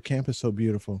keep your campus so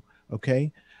beautiful,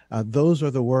 okay? Those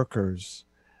are the workers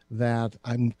that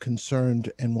I'm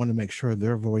concerned and want to make sure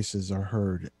their voices are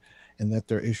heard and that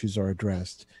their issues are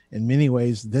addressed. In many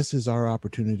ways, this is our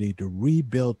opportunity to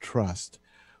rebuild trust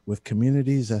with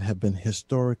communities that have been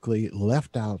historically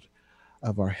left out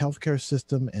of our healthcare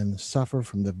system and suffer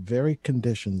from the very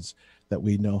conditions that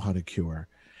we know how to cure.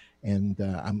 And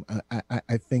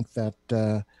I think that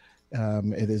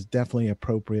it is definitely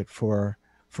appropriate for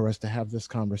us to have this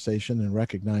conversation and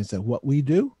recognize that what we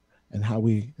do and how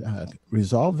we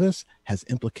resolve this has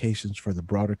implications for the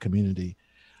broader community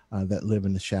that live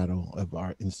in the shadow of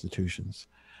our institutions.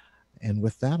 And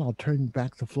with that, I'll turn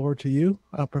back the floor to you,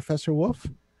 Professor Wolf,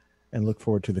 and look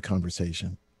forward to the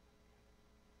conversation.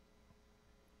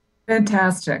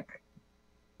 Fantastic.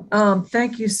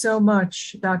 Thank you so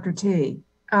much, Dr. T.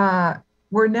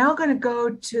 We're now going to go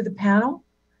to the panel.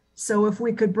 So if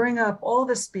we could bring up all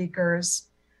the speakers,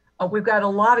 we've got a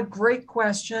lot of great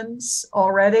questions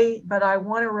already, but I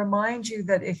want to remind you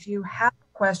that if you have a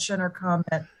question or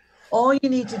comment, all you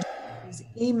need to do is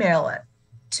email it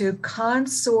to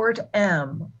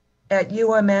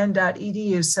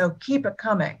consortium.umn.edu. So keep it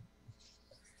coming.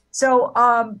 So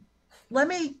let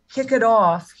me kick it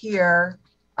off here.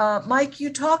 Mike,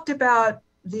 you talked about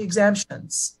the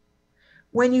exemptions.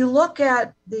 When you look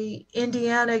at the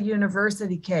Indiana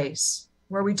University case,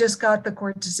 where we just got the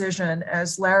court decision,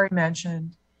 as Larry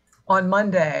mentioned, on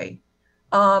Monday,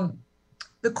 the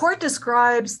court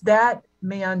describes that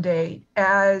mandate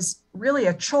as really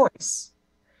a choice,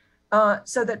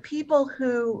 so that people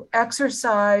who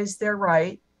exercise their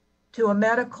right to a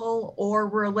medical or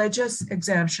religious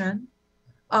exemption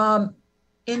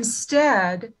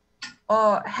instead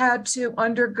had to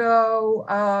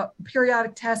undergo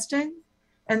periodic testing,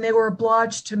 and they were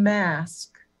obliged to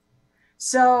mask.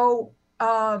 So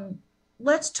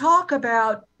let's talk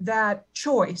about that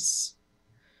choice.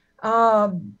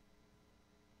 How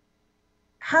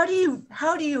do you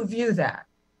view that?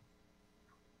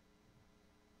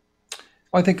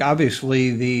 Well, I think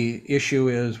obviously the issue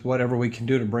is whatever we can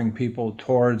do to bring people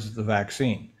towards the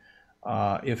vaccine.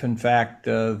 If in fact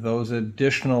those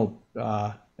additional,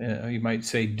 you might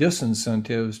say,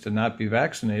 disincentives to not be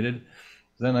vaccinated,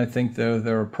 then I think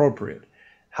they're appropriate.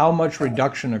 How much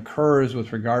reduction occurs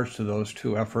with regards to those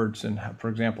two efforts, and for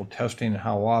example, testing,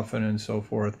 how often, and so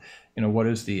forth, what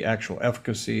is the actual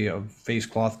efficacy of face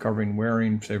cloth covering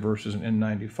wearing, say, versus an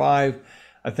N95,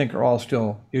 I think are all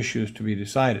still issues to be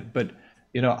decided. But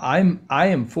I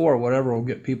am for whatever will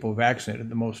get people vaccinated,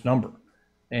 the most number.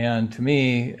 And to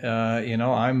me,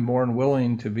 I'm more than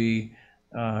willing to be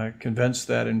convinced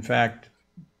that, in fact,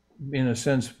 in a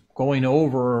sense, going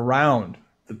over or around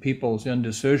the people's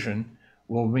indecision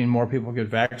will mean more people get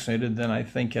vaccinated. Than I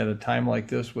think at a time like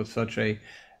this with such a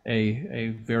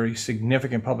very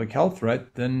significant public health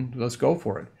threat, then let's go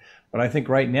for it. But I think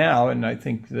right now, and I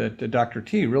think that Dr.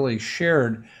 T really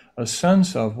shared a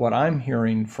sense of what I'm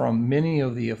hearing from many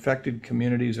of the affected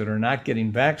communities that are not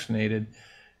getting vaccinated.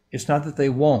 It's not that they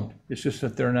won't, it's just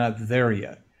that they're not there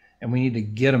yet. And we need to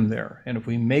get them there. And if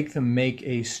we make them make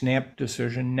a snap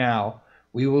decision now,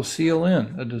 we will seal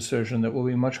in a decision that will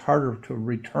be much harder to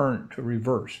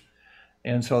reverse.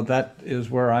 And so that is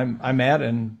where I'm at,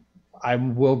 and I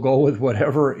will go with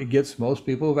whatever it gets most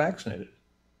people vaccinated.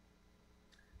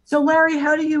 So Larry,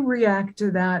 how do you react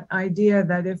to that idea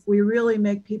that if we really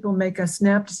make people make a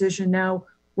snap decision now,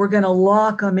 we're going to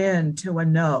lock them into a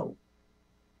no?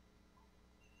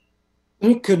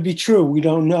 It could be true. We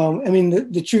don't know. I mean,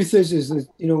 the truth is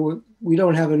that, we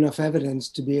don't have enough evidence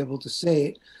to be able to say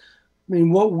it. I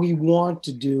mean, what we want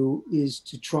to do is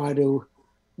to try to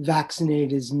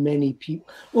vaccinate as many people.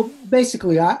 Well,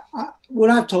 basically, what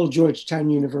I've told Georgetown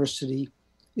University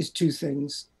is two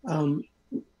things.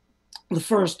 The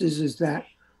first is that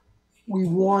we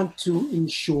want to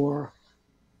ensure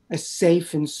a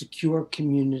safe and secure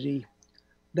community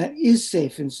that is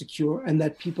safe and secure and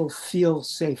that people feel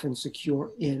safe and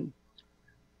secure in.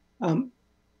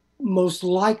 Most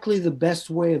likely the best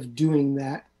way of doing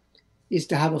that is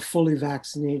to have a fully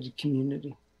vaccinated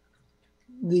community.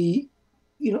 We've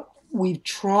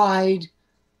tried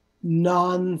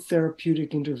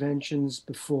non-therapeutic interventions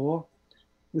before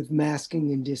with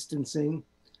masking and distancing.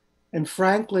 And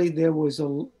frankly,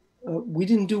 we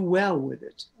didn't do well with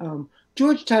it.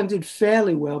 Georgetown did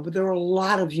fairly well, but there were a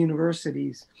lot of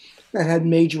universities that had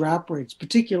major outbreaks,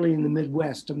 particularly in the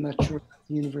Midwest. I'm not sure about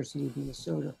the University of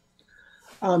Minnesota.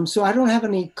 So I don't have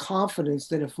any confidence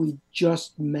that if we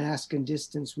just mask and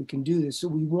distance, we can do this. So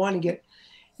we want to get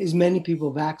as many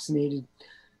people vaccinated.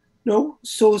 No,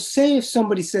 so say if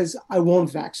somebody says, I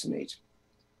won't vaccinate.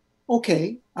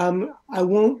 Okay, I'm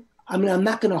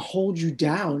not going to hold you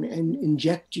down and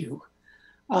inject you.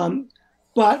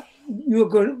 But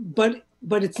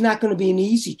it's not going to be an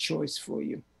easy choice for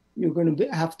you. You're going to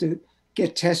have to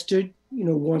get tested,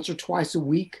 once or twice a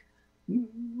week.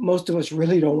 Most of us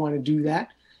really don't want to do that.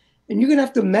 And you're going to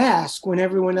have to mask when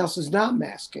everyone else is not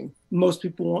masking. Most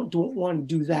people don't want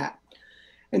to do that.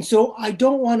 And so I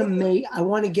want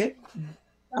to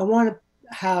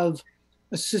have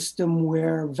a system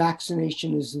where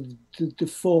vaccination is the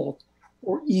default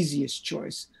or easiest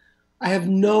choice. I have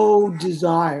no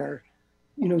desire,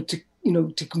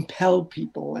 to compel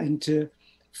people and to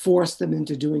force them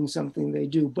into doing something they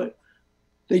do, but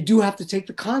they do have to take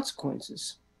the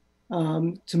consequences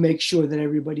to make sure that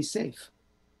everybody's safe.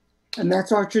 And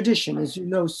that's our tradition, as you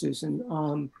know,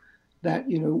 Susan, that,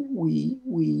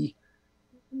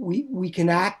 we can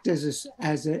act as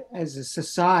a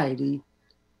society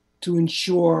to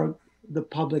ensure the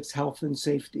public's health and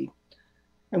safety.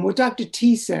 And what Dr.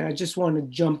 T said, I just want to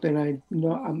jump in. I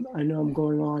know I'm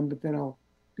going on, but then I'll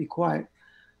be quiet.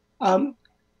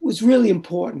 Was really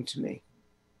important to me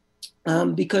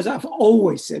because I've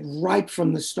always said right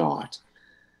from the start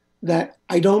that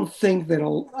I don't think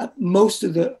that most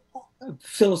of the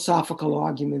philosophical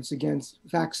arguments against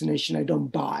vaccination I don't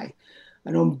buy.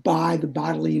 I don't buy the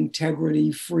bodily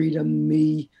integrity, freedom,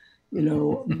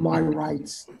 my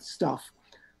rights stuff,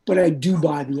 but I do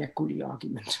buy the equity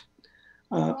argument.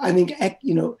 I think,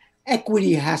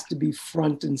 equity has to be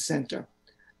front and center.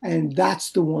 And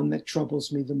that's the one that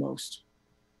troubles me the most.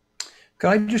 Can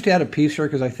I just add a piece here?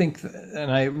 Because I think,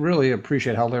 and I really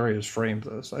appreciate how Larry has framed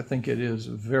this. I think it is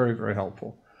very, very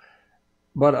helpful.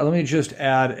 But let me just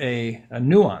add a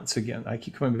nuance again. I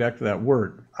keep coming back to that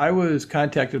word. I was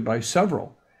contacted by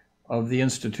several of the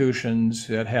institutions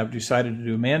that have decided to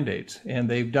do mandates. And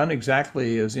they've done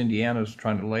exactly as Indiana's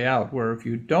trying to lay out, where if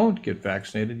you don't get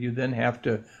vaccinated, you then have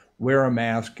to wear a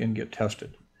mask and get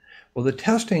tested. Well, the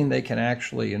testing they can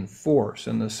actually enforce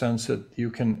in the sense that you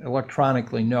can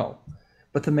electronically know,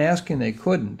 but the masking they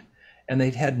couldn't. And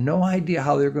they had no idea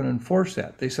how they were going to enforce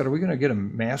that. They said, are we going to get a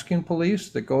masking police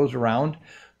that goes around?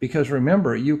 Because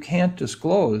remember, you can't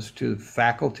disclose to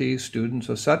faculty, students,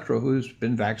 etc., who's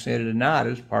been vaccinated or not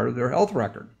as part of their health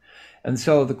record. And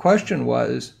so the question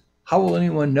was, how will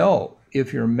anyone know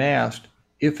if you're masked,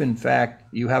 if in fact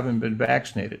you haven't been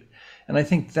vaccinated? And I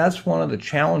think that's one of the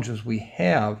challenges we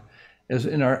have is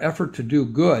in our effort to do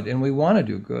good, and we want to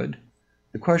do good.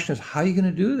 The question is, how are you going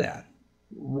to do that?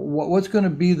 What's going to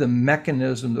be the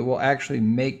mechanism that will actually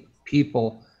make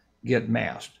people get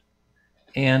masked?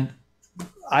 And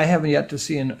I haven't yet to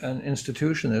see an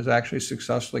institution that has actually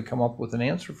successfully come up with an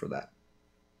answer for that.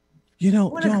 You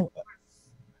know, Joe,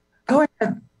 go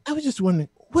ahead. I was just wondering,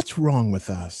 what's wrong with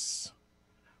us?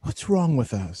 What's wrong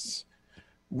with us?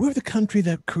 We're the country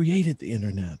that created the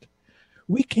internet.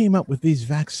 We came up with these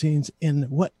vaccines in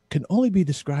what can only be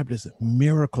described as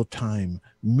miracle time,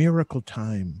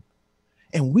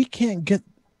 and we can't get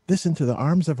this into the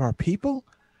arms of our people.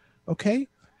 Okay.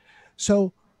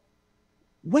 So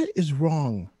what is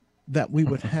wrong that we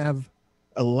would have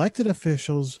elected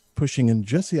officials pushing in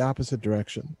just the opposite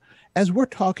direction? As we're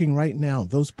talking right now,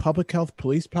 those public health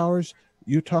police powers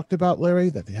you talked about, Larry,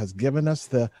 that has given us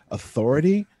the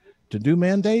authority to do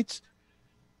mandates,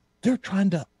 they're trying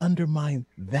to undermine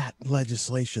that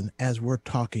legislation as we're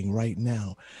talking right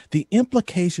now. The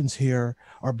implications here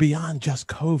are beyond just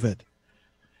COVID.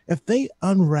 If they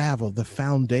unravel the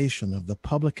foundation of the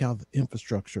public health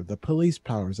infrastructure, the police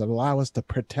powers that allow us to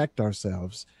protect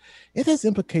ourselves, it has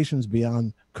implications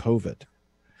beyond COVID.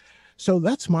 So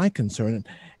that's my concern.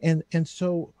 And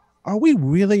so are we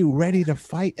really ready to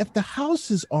fight? If the house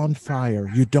is on fire,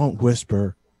 you don't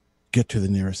whisper, get to the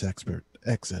nearest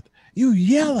exit. You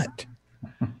yell it.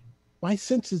 My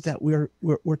sense is that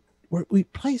we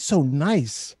play so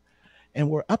nice, and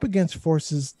we're up against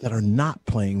forces that are not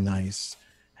playing nice.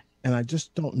 And I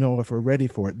just don't know if we're ready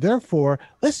for it. Therefore,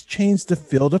 let's change the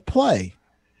field of play.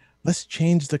 Let's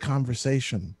change the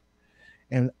conversation.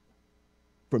 And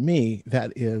for me,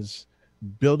 that is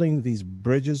building these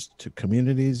bridges to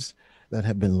communities that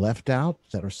have been left out,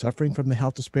 that are suffering from the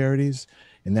health disparities.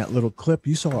 In that little clip,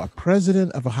 you saw a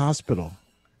president of a hospital,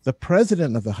 the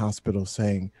president of the hospital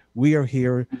saying, we are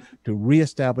here to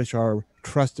reestablish our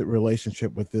trusted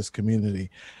relationship with this community.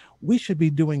 We should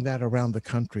be doing that around the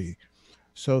country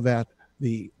so that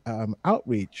the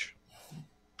outreach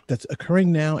that's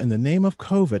occurring now in the name of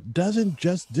COVID doesn't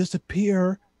just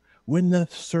disappear when the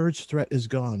surge threat is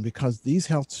gone, because these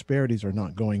health disparities are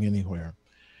not going anywhere.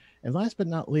 And last but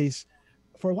not least,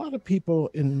 for a lot of people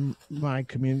in my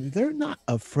community, they're not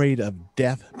afraid of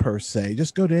death per se.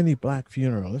 Just go to any Black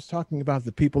funeral. It's talking about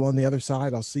the people on the other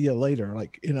side. I'll see you later.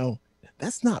 Like, you know,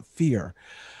 that's not fear,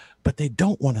 but they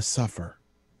don't want to suffer.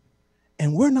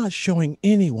 And we're not showing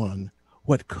anyone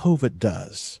what COVID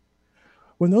does.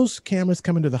 When those cameras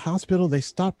come into the hospital, they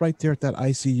stop right there at that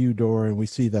ICU door, and we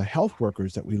see the health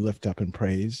workers that we lift up and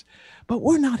praise, but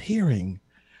we're not hearing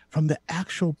from the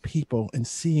actual people and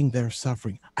seeing their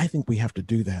suffering. I think we have to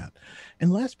do that.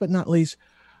 And last but not least,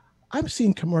 I'm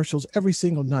seeing commercials every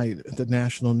single night at the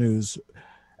national news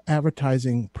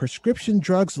advertising prescription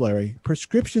drugs, Larry,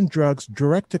 prescription drugs,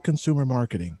 direct to consumer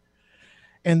marketing.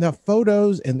 And the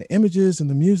photos and the images and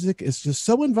the music is just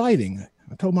so inviting.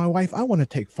 I told my wife, I want to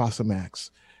take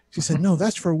Fosamax. She said, no,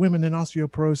 that's for women in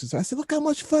osteoporosis. I said, look how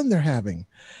much fun they're having.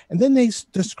 And then they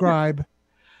describe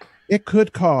it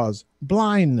could cause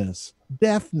blindness,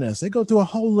 deafness. They go through a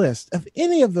whole list. If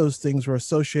any of those things were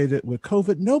associated with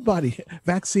COVID,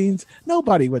 vaccines,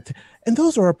 nobody would. And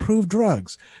those are approved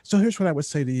drugs. So here's what I would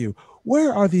say to you.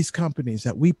 Where are these companies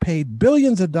that we paid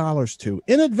billions of dollars to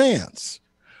in advance?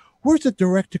 Where's the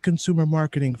direct-to-consumer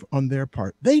marketing on their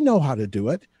part? They know how to do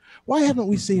it. Why haven't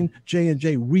we seen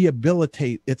J&J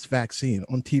rehabilitate its vaccine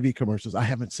on TV commercials? I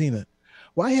haven't seen it.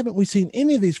 Why haven't we seen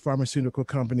any of these pharmaceutical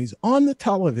companies on the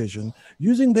television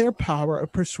using their power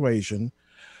of persuasion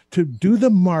to do the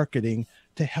marketing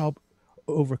to help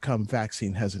overcome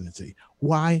vaccine hesitancy?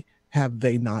 Why have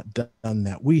they not done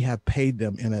that? We have paid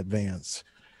them in advance.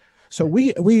 So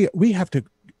we have to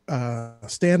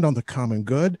stand on the common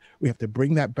good. We have to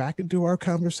bring that back into our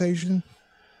conversation.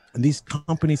 And these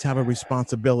companies have a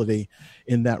responsibility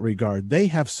in that regard. They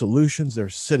have solutions they're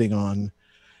sitting on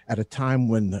at a time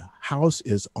when the house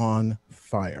is on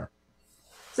fire.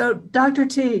 So, Dr.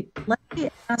 T, let me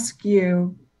ask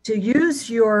you to use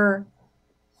your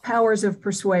powers of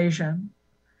persuasion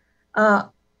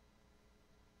on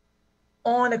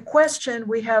a question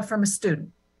we have from a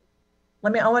student. I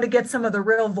want to get some of the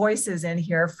real voices in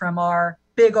here from our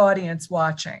big audience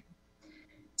watching.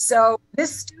 So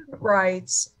this student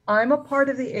writes, I'm a part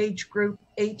of the age group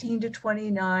 18 to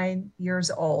 29 years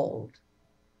old,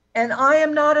 and I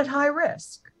am not at high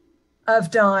risk of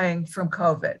dying from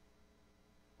COVID.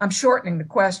 I'm shortening the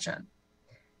question.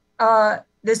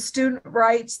 This student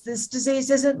writes, this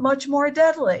disease isn't much more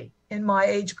deadly in my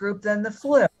age group than the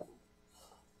flu.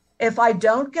 If I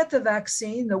don't get the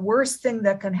vaccine, the worst thing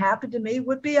that can happen to me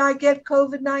would be I get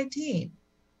COVID-19.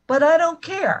 But I don't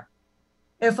care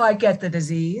if I get the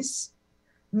disease.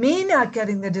 Me not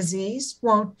getting the disease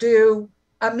won't do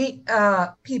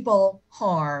people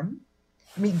harm.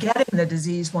 Me getting the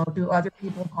disease won't do other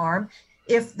people harm.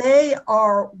 If they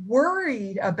are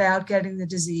worried about getting the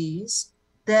disease,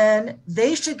 then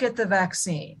they should get the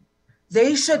vaccine.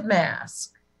 They should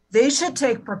mask. They should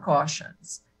take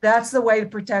precautions. That's the way to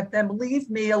protect them. Leave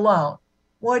me alone.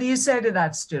 What do you say to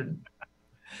that student?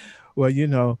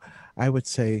 Well, I would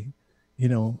say,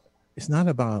 it's not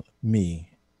about me,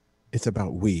 it's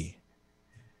about we.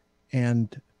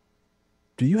 And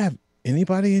do you have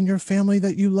anybody in your family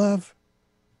that you love?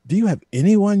 Do you have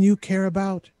anyone you care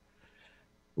about?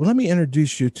 Well, let me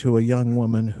introduce you to a young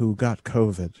woman who got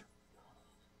COVID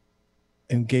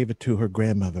and gave it to her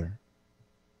grandmother.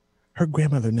 Her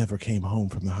grandmother never came home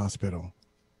from the hospital.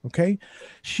 Okay?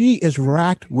 She is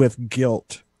racked with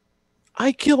guilt.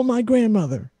 I killed my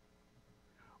grandmother.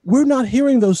 We're not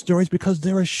hearing those stories because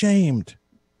they're ashamed.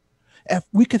 If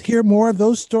we could hear more of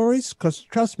those stories, because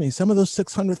trust me, some of those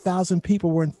 600,000 people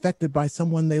were infected by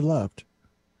someone they loved.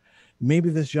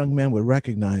 Maybe this young man would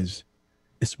recognize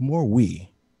it's more we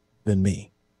than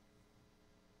me.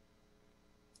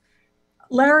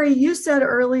 Larry, you said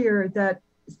earlier that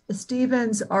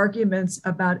Stephen's arguments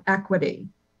about equity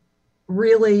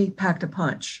really packed a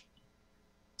punch.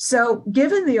 So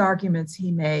given the arguments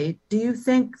he made, does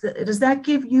that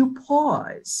give you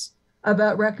pause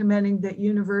about recommending that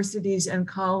universities and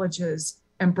colleges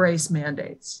embrace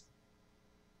mandates?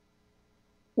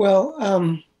 Well,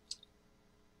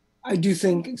 I do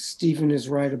think Stephen is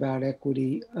right about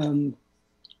equity.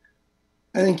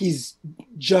 I think he's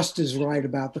just as right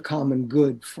about the common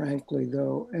good, frankly,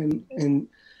 though. And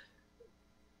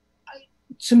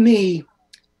to me,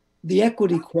 the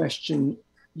equity question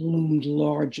loomed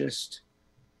largest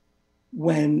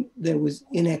when there was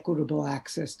inequitable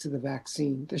access to the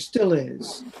vaccine. There still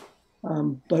is,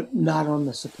 but not on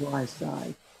the supply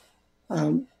side.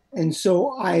 And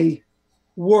so I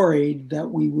worried that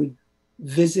we would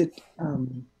visit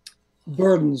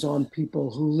burdens on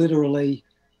people who literally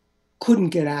couldn't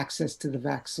get access to the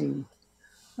vaccine.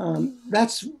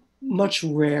 That's much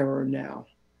rarer now.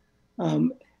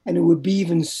 And it would be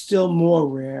even still more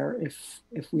rare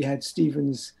if we had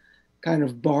Stephen's kind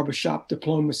of barbershop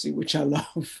diplomacy, which I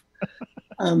love.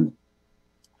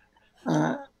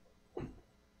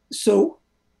 So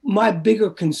my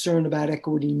bigger concern about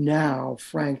equity now,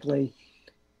 frankly,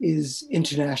 is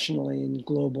internationally and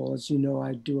global. As you know,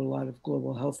 I do a lot of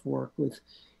global health work with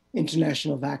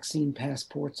international vaccine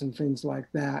passports and things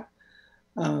like that,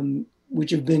 which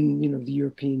have been, the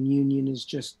European Union has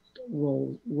just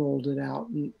rolled it out.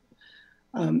 And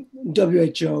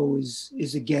WHO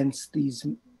is against these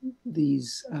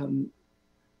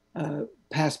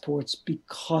passports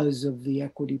because of the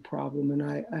equity problem, and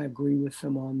I agree with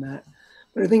them on that.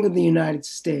 But I think in the United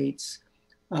States,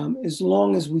 as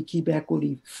long as we keep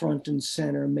equity front and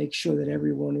center, make sure that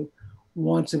everyone who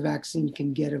wants a vaccine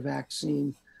can get a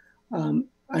vaccine.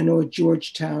 I know at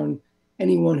Georgetown,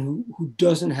 anyone who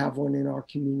doesn't have one in our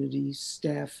community,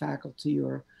 staff, faculty,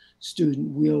 or student,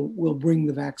 we'll bring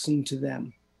the vaccine to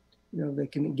them. They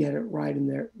can get it right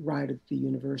at the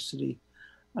university.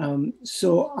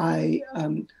 So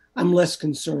I'm less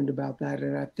concerned about that,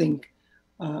 and I think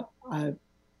the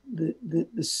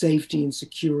safety and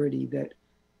security that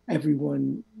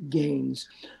everyone gains.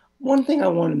 One thing I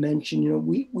want to mention,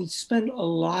 we spend a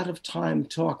lot of time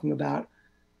talking about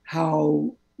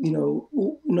how we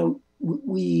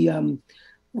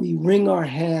wring our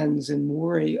hands and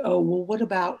worry. Oh, well, what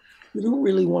about? We don't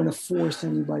really want to force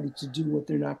anybody to do what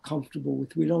they're not comfortable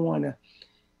with. We don't want to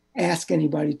ask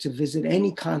anybody to visit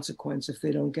any consequence if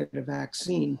they don't get a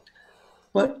vaccine.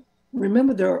 But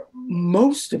remember,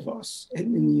 most of us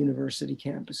in the university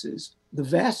campuses, the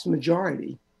vast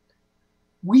majority,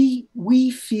 we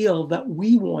feel that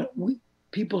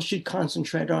people should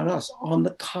concentrate on us, on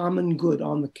the common good,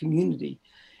 on the community.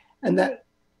 And that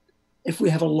if we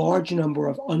have a large number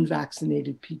of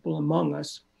unvaccinated people among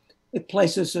us, it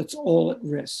places us all at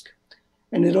risk.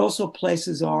 And it also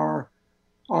places our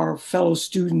fellow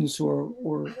students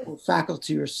or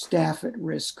faculty or staff at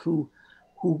risk who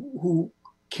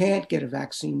can't get a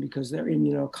vaccine because they're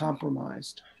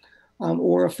immunocompromised,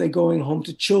 or if they're going home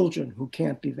to children who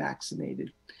can't be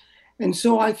vaccinated. And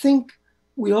so I think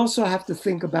we also have to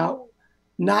think about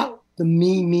not the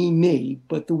me,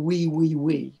 but the we.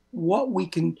 We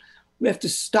have to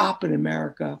stop in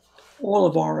America all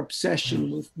of our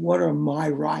obsession with what are my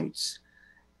rights.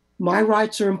 My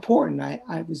rights are important.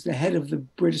 I was the head of the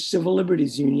British Civil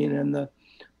Liberties Union and the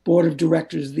board of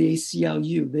directors of the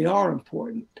ACLU. They are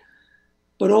important.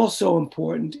 But also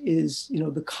important is,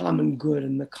 the common good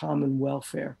and the common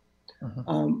welfare.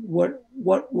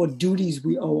 What duties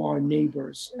we owe our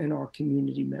neighbors and our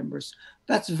community members.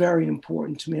 That's very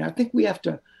important to me. I think we have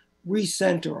to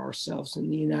recenter ourselves in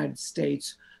the United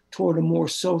States toward a more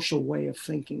social way of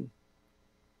thinking.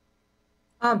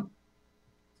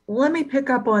 Let me pick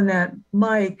up on that,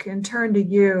 Mike, and turn to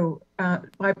you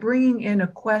by bringing in a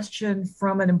question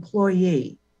from an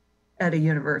employee at a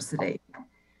university.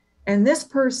 And this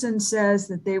person says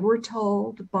that they were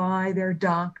told by their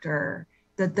doctor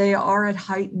that they are at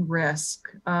heightened risk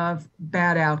of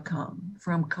bad outcome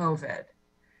from COVID.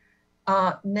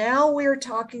 Now we're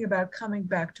talking about coming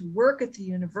back to work at the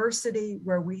university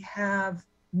where we have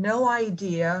no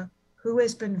idea who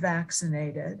has been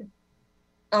vaccinated.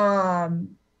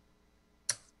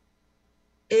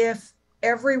 If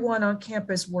everyone on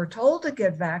campus were told to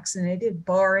get vaccinated,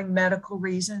 barring medical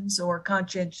reasons or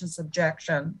conscientious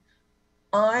objection,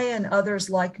 I and others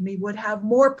like me would have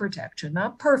more protection,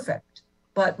 not perfect,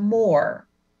 but more.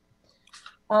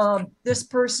 This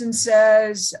person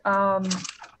says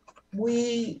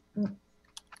we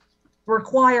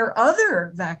require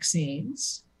other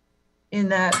vaccines in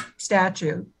that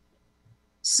statute.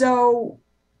 So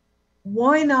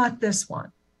why not this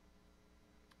one?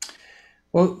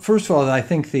 Well, first of all, I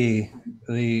think the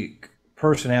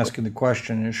person asking the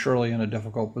question is surely in a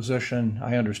difficult position.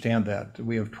 I understand that.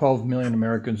 We have 12 million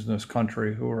Americans in this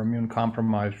country who are immune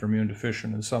compromised or immune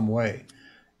deficient in some way.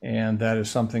 And that is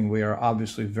something we are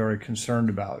obviously very concerned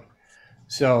about.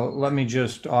 So let me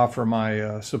just offer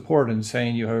my support in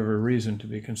saying you have every reason to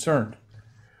be concerned.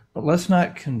 But let's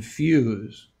not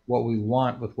confuse what we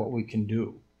want with what we can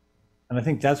do. And I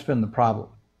think that's been the problem.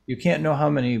 You can't know how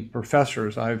many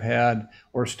professors I've had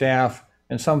or staff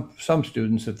and some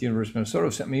students at the University of Minnesota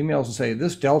have sent me emails and say,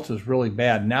 this Delta is really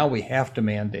bad. Now we have to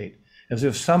mandate, as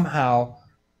if somehow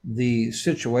the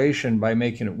situation, by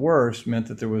making it worse, meant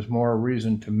that there was more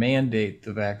reason to mandate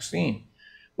the vaccine.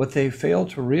 What they fail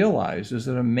to realize is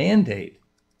that a mandate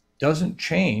doesn't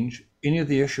change any of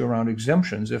the issue around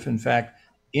exemptions if, in fact,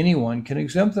 anyone can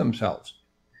exempt themselves.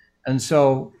 And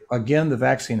so, again, the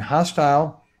vaccine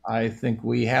hostile, I think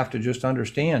we have to just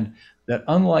understand that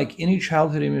unlike any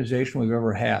childhood immunization we've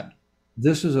ever had,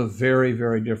 this is a very,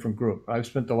 very different group. I've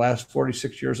spent the last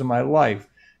 46 years of my life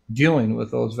dealing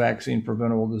with those vaccine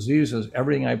preventable diseases,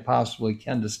 everything I possibly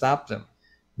can to stop them.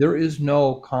 There is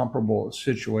no comparable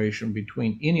situation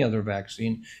between any other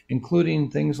vaccine, including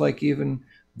things like even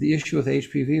the issue with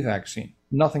HPV vaccine,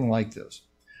 nothing like this.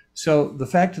 So the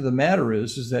fact of the matter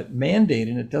is that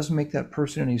mandating it doesn't make that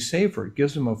person any safer. It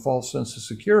gives them a false sense of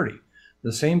security.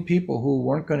 The same people who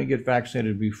weren't going to get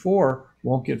vaccinated before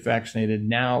won't get vaccinated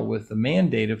now with the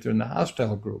mandate if they're in the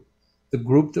hostile group. The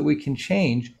group that we can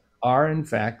change are, in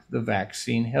fact, the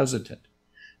vaccine hesitant.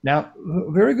 Now,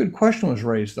 a very good question was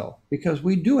raised, though, because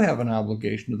we do have an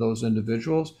obligation to those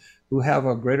individuals who have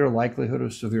a greater likelihood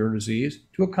of severe disease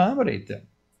to accommodate them.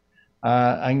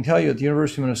 I can tell you at the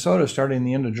University of Minnesota, starting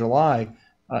the end of July,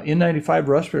 N95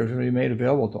 respirators are going to be made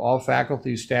available to all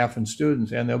faculty, staff, and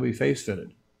students, and they'll be face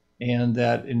fitted. And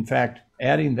that, in fact,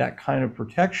 adding that kind of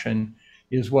protection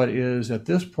is what is, at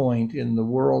this point in the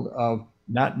world of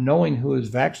not knowing who is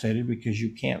vaccinated, because you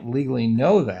can't legally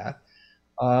know that,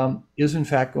 is in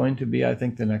fact going to be, I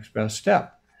think, the next best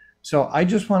step. So I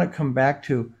just want to come back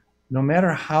to, no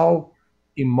matter how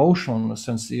emotional in a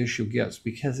sense the issue gets,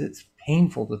 because it's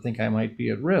painful to think I might be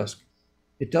at risk,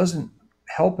 it doesn't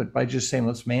help it by just saying,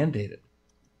 let's mandate it.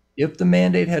 If the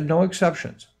mandate had no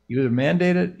exceptions, you either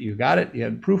mandate it, you got it, you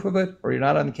had proof of it, or you're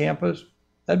not on campus,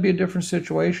 that'd be a different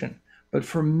situation. But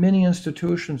for many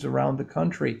institutions around the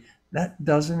country, that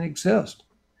doesn't exist.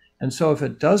 And so if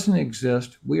it doesn't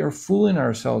exist, we are fooling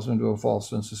ourselves into a false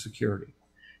sense of security.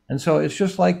 And so it's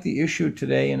just like the issue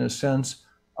today, in a sense,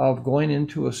 of going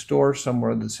into a store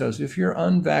somewhere that says, if you're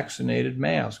unvaccinated,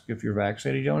 mask. If you're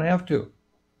vaccinated, you don't have to.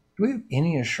 Do we have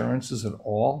any assurances at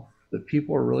all that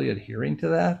people are really adhering to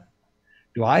that?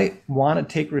 Do I want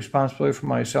to take responsibility for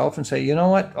myself and say, you know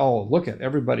what? Oh, look at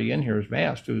everybody in here is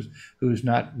masked who's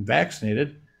not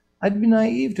vaccinated. I'd be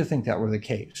naive to think that were the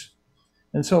case.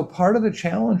 And so part of the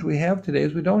challenge we have today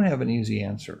is we don't have an easy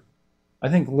answer. I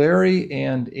think Larry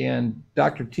and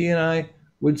Dr. T and I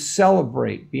would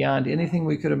celebrate beyond anything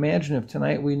we could imagine if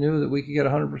tonight we knew that we could get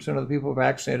 100% of the people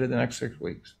vaccinated in the next 6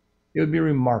 weeks. It would be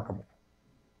remarkable.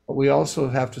 But we also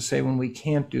have to say, when we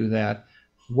can't do that,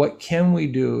 What can we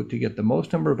do to get the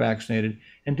most number vaccinated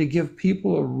and to give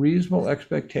people a reasonable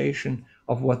expectation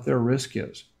of what their risk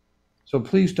is? So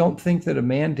please don't think that a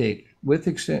mandate with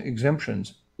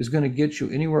exemptions is going to get you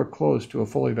anywhere close to a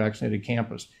fully vaccinated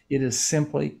campus. It is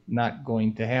simply not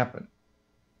going to happen.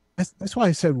 That's why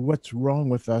I said what's wrong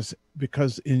with us,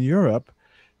 because in Europe,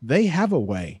 they have a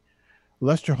way.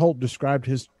 Lester Holt described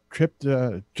his trip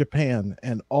to Japan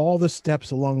and all the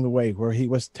steps along the way where he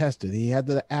was tested. He had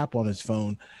the app on his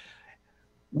phone.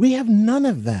 We have none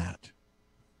of that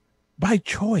by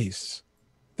choice.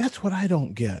 That's what I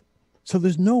don't get. So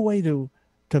there's no way to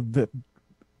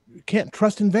can't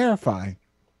trust and verify.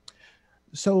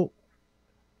 So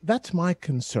that's my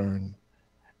concern,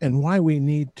 and why we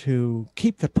need to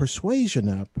keep the persuasion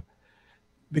up,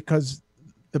 because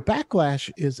the backlash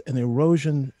is an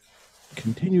erosion,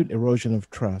 continued erosion of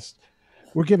trust.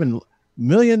 We're giving $1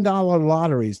 million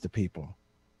lotteries to people.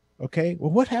 Okay,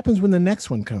 well, what happens when the next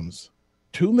one comes?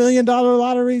 $2 million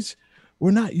lotteries?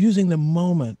 We're not using the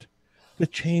moment to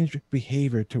change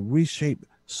behavior, to reshape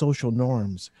social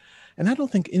norms. And I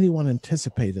don't think anyone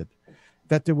anticipated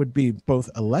that there would be both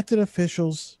elected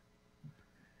officials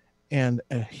and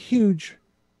a huge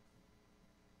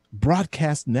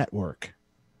broadcast network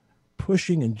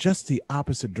pushing in just the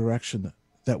opposite direction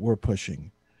that we're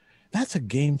pushing. That's a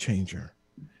game changer.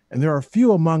 And there are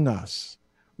few among us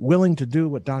willing to do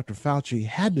what Dr. Fauci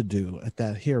had to do at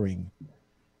that hearing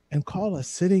and call a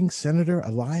sitting senator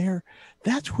a liar.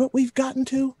 That's what we've gotten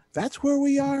to. That's where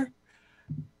we are.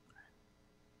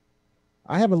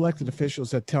 I have elected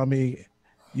officials that tell me,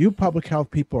 you public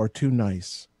health people are too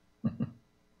nice.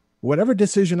 Whatever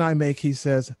decision I make, he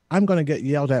says, I'm going to get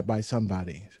yelled at by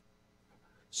somebody.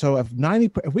 So if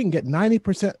we can get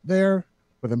 90% there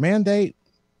with a mandate,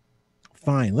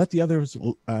 fine. Let the others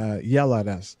yell at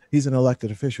us. He's an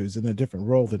elected official. He's in a different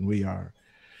role than we are.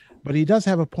 But he does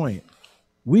have a point.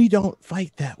 We don't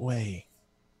fight that way.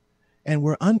 And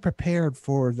we're unprepared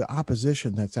for the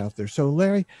opposition that's out there. So,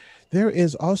 Larry, there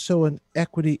is also an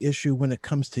equity issue when it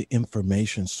comes to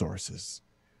information sources.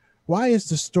 Why is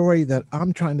the story that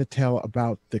I'm trying to tell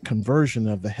about the conversion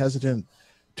of the hesitant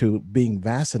to being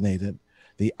vaccinated,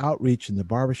 the outreach in the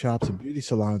barbershops and beauty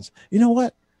salons, you know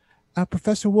what,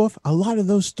 Professor Wolf, a lot of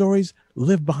those stories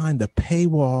live behind the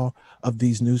paywall of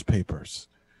these newspapers.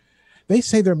 They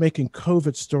say they're making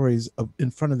COVID stories in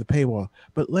front of the paywall.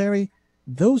 But Larry,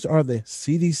 those are the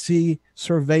CDC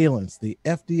surveillance, the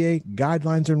FDA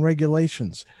guidelines and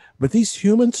regulations. But these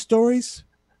human stories,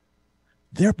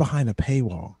 they're behind a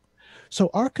paywall. So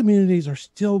our communities are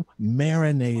still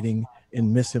marinating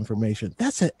in misinformation.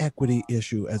 That's an equity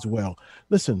issue as well.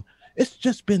 Listen, it's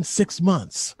just been 6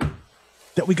 months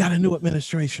that we got a new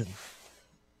administration.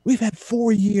 We've had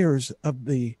 4 years of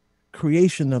the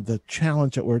creation of the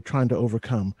challenge that we're trying to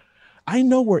overcome. I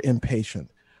know we're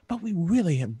impatient, but we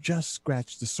really have just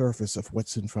scratched the surface of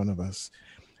what's in front of us.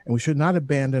 And we should not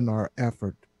abandon our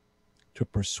effort to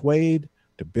persuade,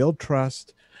 to build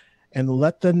trust, and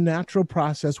let the natural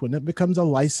process, when it becomes a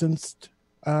licensed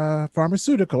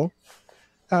pharmaceutical,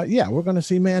 we're going to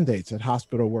see mandates at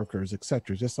hospital workers, et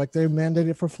cetera, just like they're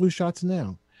mandated for flu shots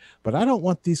now. But I don't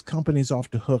want these companies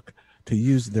off the hook to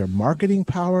use their marketing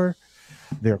power,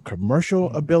 their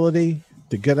commercial ability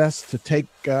to get us to take.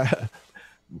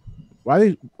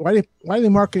 Why are they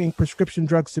marketing prescription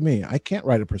drugs to me? I can't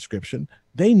write a prescription.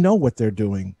 They know what they're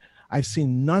doing. I've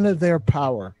seen none of their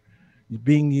power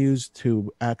being used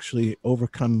to actually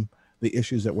overcome the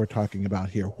issues that we're talking about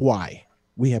here. Why?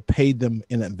 We have paid them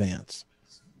in advance.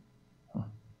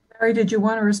 Larry, did you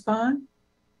want to respond?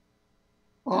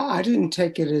 Well, I didn't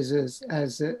take it as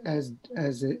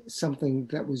something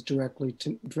that was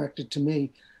directed to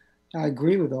me. I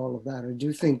agree with all of that. I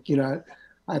do think,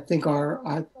 I think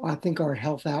our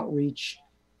health outreach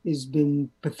has been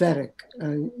pathetic,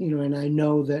 and I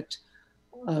know that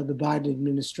the Biden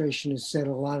administration has said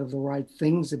a lot of the right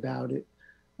things about it,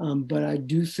 but I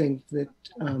do think that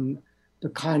the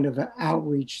kind of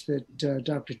outreach that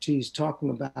Dr. T is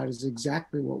talking about is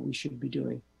exactly what we should be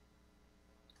doing.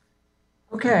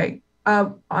 Okay, I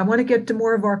want to get to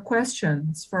more of our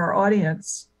questions for our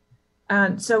audience.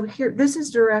 And so here, this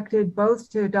is directed both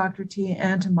to Dr. T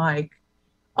and to Mike.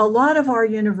 A lot of our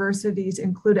universities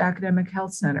include academic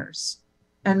health centers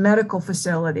and medical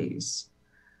facilities.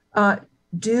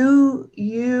 Do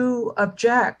you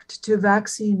object to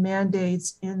vaccine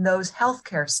mandates in those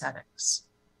healthcare settings?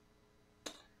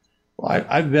 Well,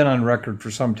 I've been on record for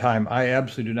some time. I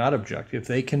absolutely do not object if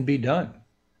they can be done.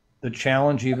 The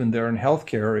challenge even there in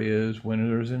healthcare is when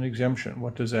there's an exemption.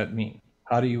 What does that mean?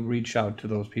 How do you reach out to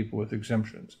those people with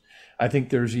exemptions? I think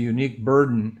there's a unique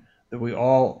burden that we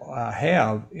all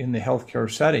have in the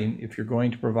healthcare setting. If you're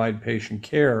going to provide patient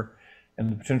care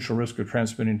and the potential risk of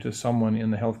transmitting to someone in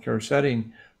the healthcare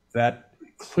setting, that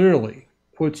clearly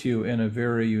puts you in a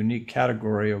very unique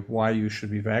category of why you should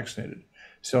be vaccinated.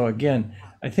 So again,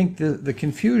 I think the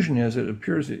confusion is it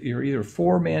appears that you're either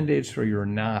for mandates or you're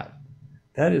not.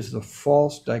 That is the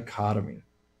false dichotomy.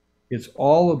 It's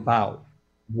all about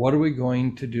what are we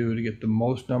going to do to get the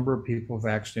most number of people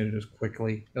vaccinated as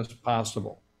quickly as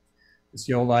possible. It's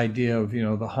the old idea of,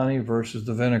 the honey versus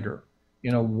the vinegar.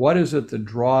 What is it that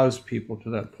draws people to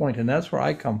that point? And that's where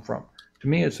I come from. To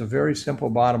me, it's a very simple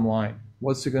bottom line.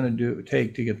 What's it going to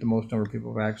take to get the most number of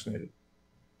people vaccinated?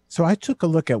 So I took a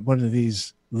look at one of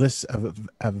these lists of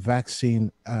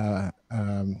vaccine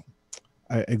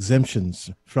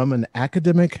exemptions from an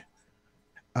academic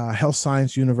health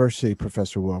science university,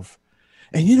 Professor Wolf.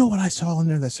 And you know what I saw in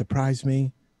there that surprised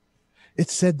me? It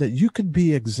said that you could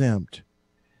be exempt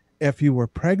if you were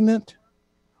pregnant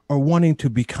or wanting to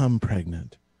become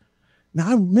pregnant.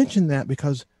 Now, I mentioned that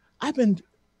because I've been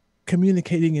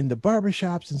communicating in the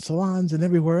barbershops and salons and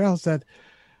everywhere else that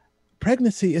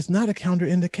pregnancy is not a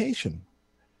counterindication.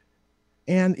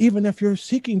 And even if you're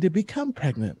seeking to become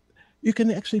pregnant, you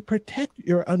can actually protect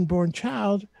your unborn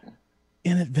child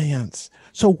in advance.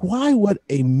 So why would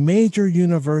a major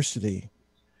university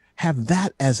have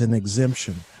that as an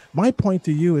exemption? My point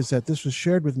to you is that this was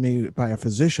shared with me by a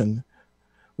physician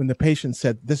when the patient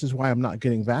said, this is why I'm not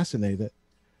getting vaccinated.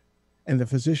 And the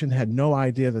physician had no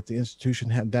idea that the institution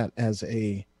had that as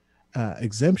a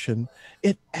exemption.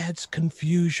 It adds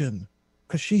confusion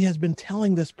because she has been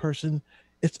telling this person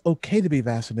it's okay to be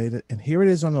vaccinated. And here it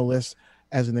is on the list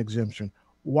as an exemption.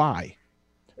 Why?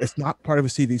 It's not part of a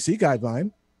CDC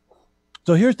guideline.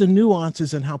 So here's the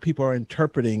nuances in how people are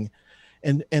interpreting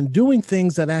and doing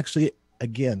things that actually,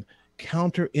 again,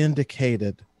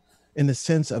 counterindicated in the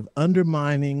sense of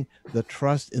undermining the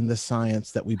trust in the science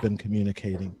that we've been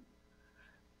communicating.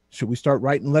 Should we start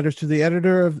writing letters to the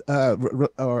editor of,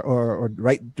 or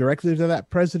write directly to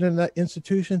that president of that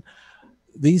institution?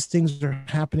 These things are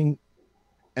happening.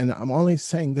 And I'm only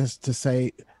saying this to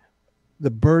say the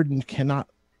burden cannot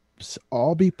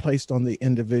all be placed on the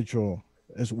individual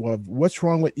as well. What's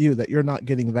wrong with you that you're not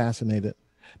getting vaccinated?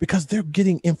 Because they're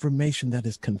getting information that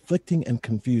is conflicting and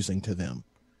confusing to them.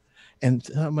 And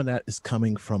some of that is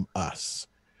coming from us.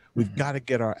 We've got to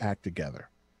get our act together.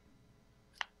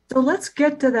 So let's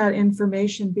get to that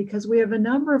information because we have a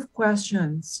number of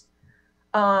questions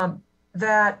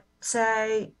that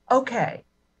say, okay,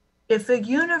 if a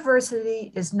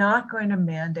university is not going to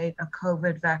mandate a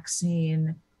COVID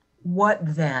vaccine, what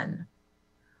then?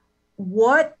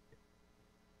 What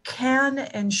can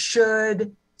and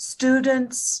should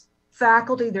students,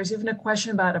 faculty, there's even a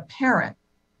question about a parent,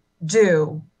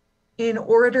 do in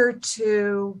order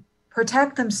to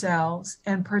protect themselves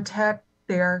and protect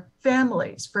their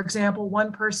families? For example,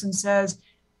 one person says,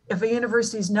 if a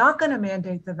university is not going to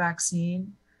mandate the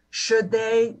vaccine, should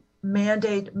they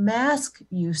mandate mask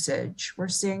usage? We're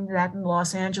seeing that in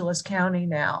Los Angeles County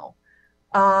now.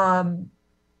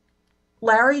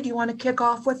 Larry, do you want to kick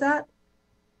off with that?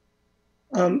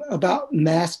 About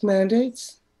mask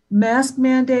mandates? Mask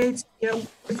mandates,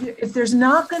 if there's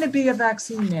not going to be a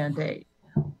vaccine mandate,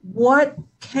 what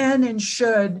can and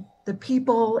should the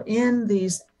people in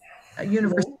these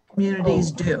university communities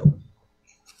do?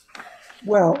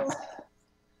 Well,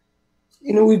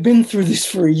 we've been through this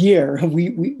for a year. We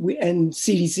and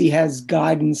CDC has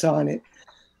guidance on it.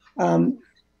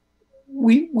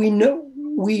 We know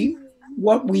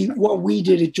what we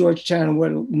did at Georgetown and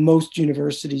what most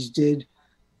universities did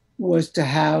was to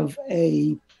have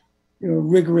a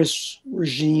rigorous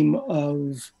regime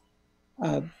of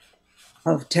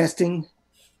testing,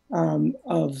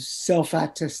 of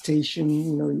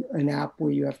self-attestation, an app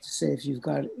where you have to say if you've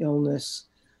got illness.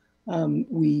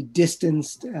 We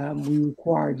distanced, we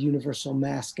required universal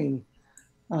masking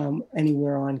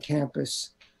anywhere on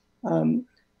campus.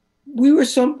 We were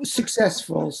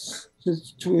successful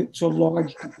to a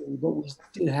large degree, but we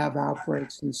did have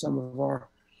outbreaks in some of our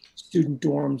student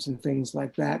dorms and things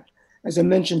like that. As I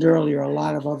mentioned earlier, a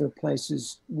lot of other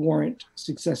places weren't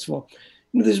successful.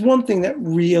 There's one thing that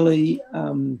really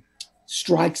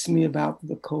strikes me about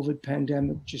the COVID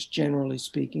pandemic, just generally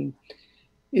speaking,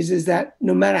 is that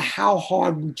no matter how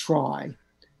hard we try,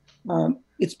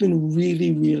 it's been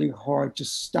really, really hard to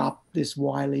stop this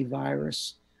wily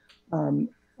virus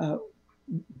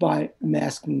by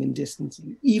masking and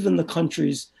distancing. Even the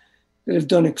countries that have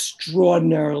done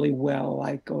extraordinarily well,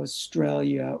 like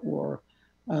Australia or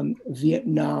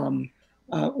Vietnam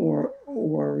or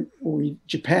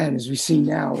Japan, as we see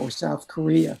now, or South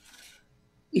Korea,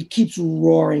 it keeps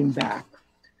roaring back.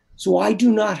 So I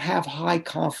do not have high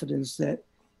confidence that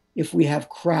if we have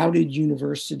crowded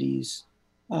universities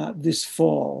this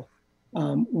fall,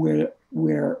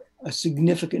 where a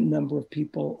significant number of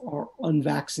people are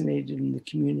unvaccinated in the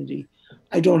community,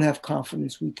 I don't have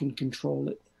confidence we can control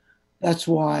it. That's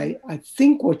why I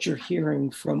think what you're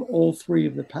hearing from all three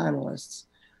of the panelists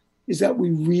is that we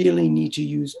really need to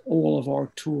use all of our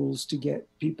tools to get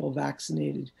people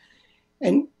vaccinated.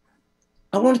 And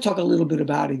I want to talk a little bit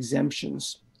about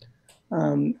exemptions,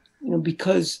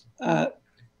 because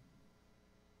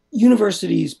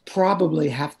universities probably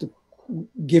have to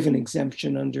give an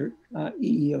exemption under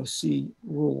EEOC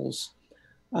rules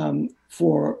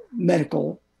for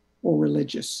medical or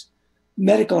religious.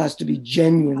 Medical has to be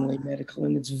genuinely medical,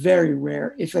 and it's very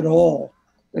rare, if at all,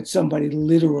 that somebody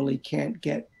literally can't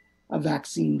get a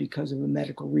vaccine because of a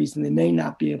medical reason. They may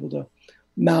not be able to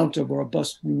mount a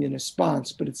robust immune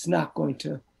response, but it's not going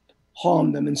to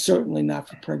harm them, and certainly not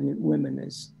for pregnant women,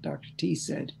 as Dr. T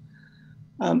said.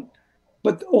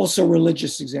 But also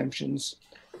religious exemptions.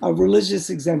 A religious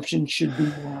exemption should be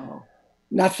narrow,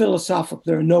 not philosophical.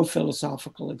 There are no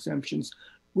philosophical exemptions.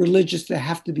 Religious, they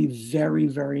have to be very,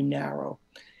 very narrow.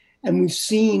 And we've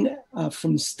seen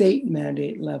from state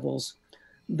mandate levels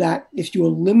that if you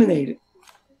eliminate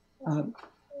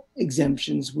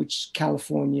exemptions, which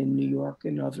California and New York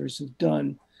and others have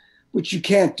done, which you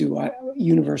can't do,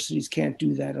 universities can't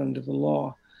do that under the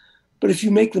law. But if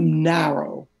you make them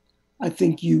narrow, I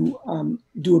think you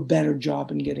do a better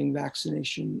job in getting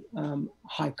vaccination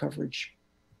high coverage.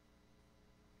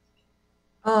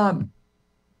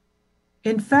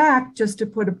 In fact, just to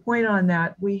put a point on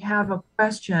that, we have a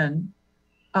question.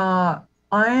 I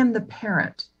am the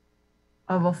parent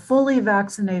of a fully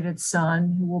vaccinated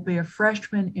son who will be a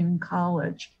freshman in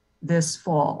college this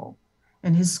fall,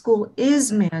 and his school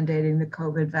is mandating the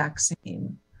COVID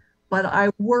vaccine. But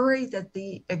I worry that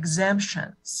the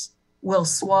exemptions will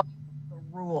swallow the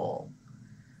rule.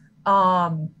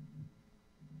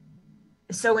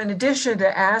 So in addition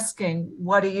to asking,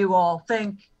 what do you all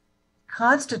think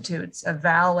constitutes a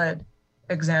valid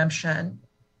exemption,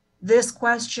 this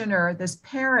questioner, this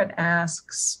parent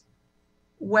asks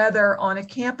whether on a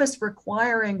campus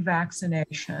requiring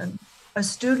vaccination, a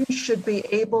student should be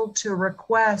able to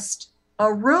request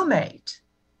a roommate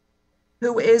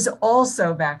who is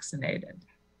also vaccinated.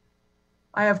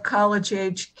 I have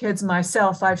college-age kids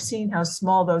myself. I've seen how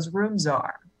small those rooms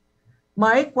are.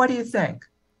 Mike, what do you think?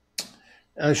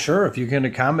 Sure, if you can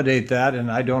accommodate that,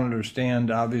 and I don't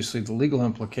understand, obviously, the legal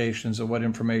implications of what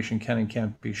information can and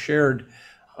can't be shared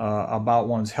about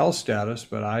one's health status,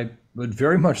 but I would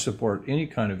very much support any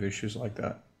kind of issues like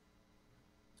that.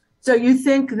 So you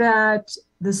think that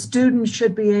the student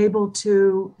should be able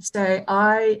to say,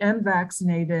 I am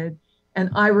vaccinated and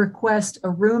I request a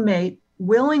roommate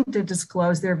willing to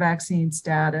disclose their vaccine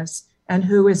status and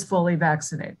who is fully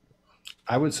vaccinated?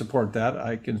 I would support that.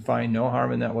 I can find no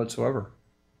harm in that whatsoever.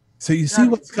 So you see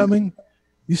what's coming?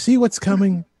 You see what's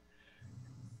coming?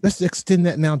 Let's extend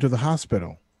that now to the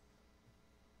hospital.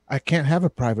 I can't have a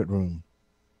private room.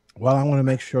 Well, I want to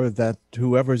make sure that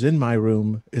whoever's in my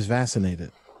room is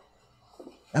vaccinated.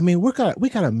 I mean, we got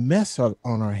a mess on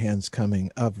our hands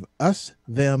coming of us,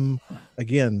 them,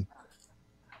 again.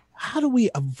 How do we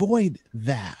avoid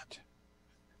that?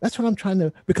 That's what I'm trying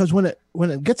to, because when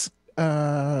it gets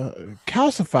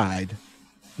calcified,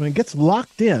 when it gets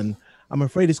locked in, I'm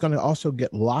afraid it's going to also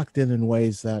get locked in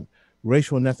ways that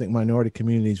racial and ethnic minority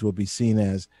communities will be seen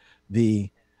as the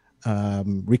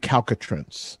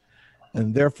recalcitrants.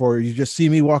 And therefore, you just see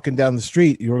me walking down the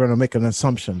street, you're going to make an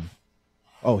assumption.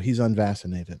 Oh, he's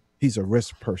unvaccinated. He's a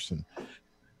risk person.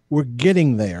 We're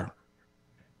getting there.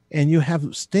 And you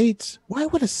have states. Why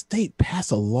would a state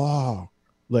pass a law,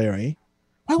 Larry?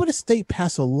 Why would a state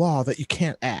pass a law that you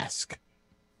can't ask?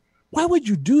 Why would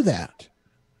you do that?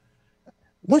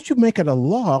 Once you make it a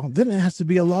law, then it has to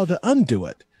be a law to undo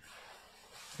it.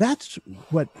 That's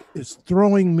what is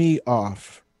throwing me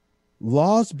off.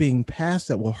 Laws being passed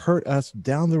that will hurt us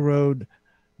down the road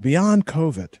beyond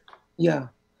COVID. Yeah,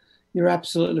 you're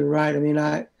absolutely right. I mean,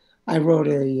 I wrote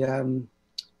an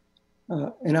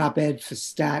op-ed for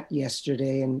Stat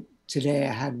yesterday, and today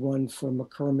I had one for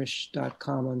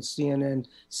McCormish.com on CNN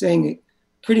saying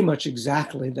pretty much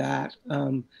exactly that.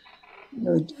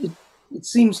 It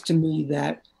seems to me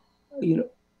that,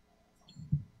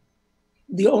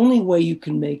 the only way you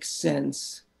can make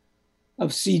sense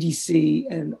of CDC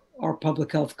and our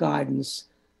public health guidance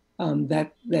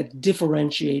that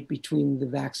differentiate between the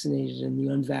vaccinated and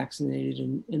the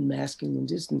unvaccinated in masking and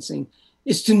distancing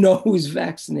is to know who's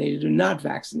vaccinated or not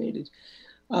vaccinated.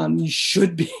 You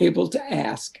should be able to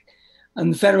ask.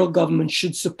 And the federal government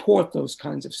should support those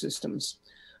kinds of systems.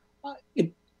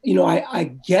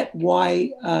 I get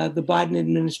why the Biden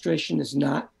administration is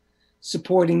not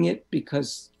supporting it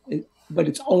but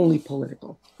it's only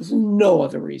political. There's no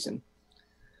other reason.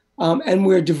 And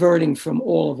we're diverting from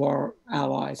all of our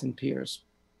allies and peers.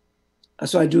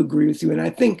 So I do agree with you. And I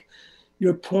think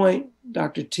your point,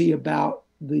 Dr. T, about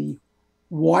the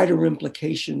wider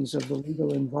implications of the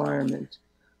legal environment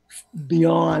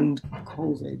beyond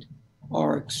COVID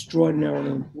are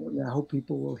extraordinarily important. I hope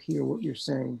people will hear what you're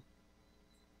saying.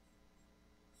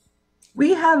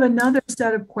 We have another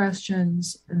set of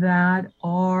questions that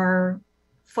are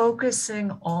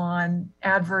focusing on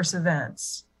adverse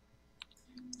events.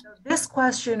 So this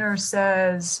questioner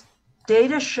says,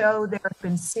 data show there have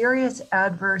been serious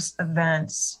adverse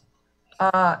events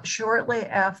shortly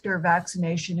after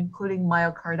vaccination, including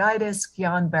myocarditis,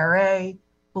 Guillain-Barré,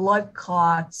 blood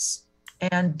clots,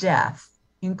 and death,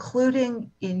 including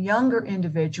in younger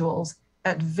individuals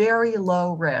at very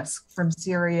low risk from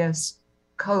serious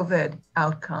COVID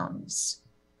outcomes.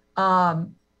 How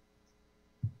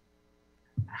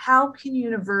can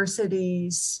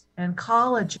universities and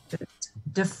colleges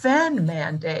defend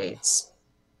mandates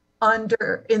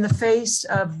in the face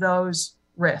of those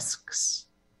risks?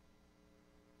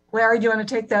 Larry, do you want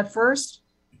to take that first?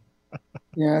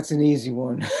 Yeah, that's an easy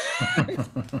one.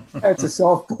 That's a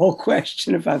softball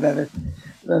question if I've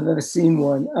ever seen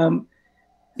one.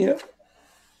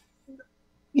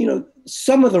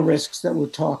 Some of the risks that were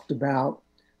talked about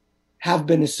have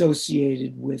been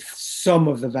associated with some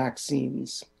of the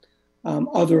vaccines.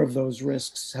 Other of those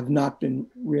risks have not been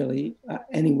really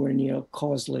anywhere near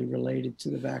causally related to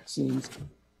the vaccines.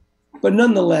 But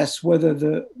nonetheless, whether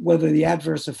the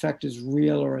adverse effect is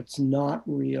real or it's not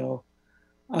real,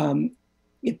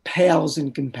 it pales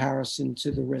in comparison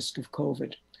to the risk of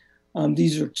COVID.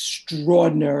 These are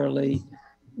extraordinarily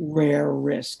rare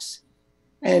risks.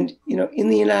 And, in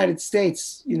the United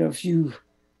States, not in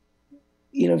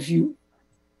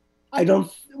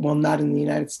the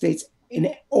United States,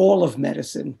 in all of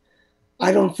medicine,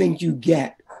 I don't think you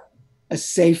get a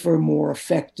safer, more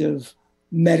effective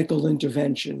medical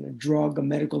intervention, a drug, a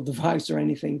medical device, or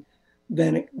anything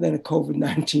than a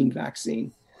COVID-19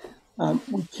 vaccine.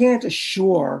 We can't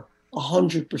assure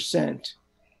 100%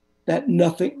 that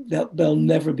there'll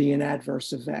never be an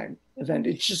adverse event.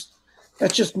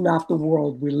 That's just not the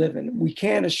world we live in. We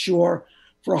can't assure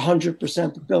for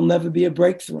 100% that there'll never be a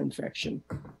breakthrough infection.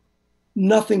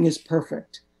 Nothing is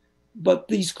perfect, but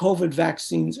these COVID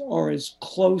vaccines are as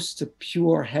close to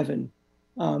pure heaven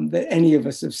that any of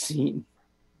us have seen.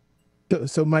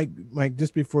 So Mike,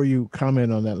 just before you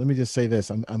comment on that, let me just say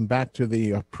this. I'm back to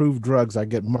the approved drugs I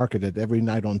get marketed every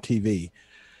night on TV,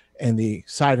 and the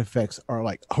side effects are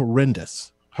like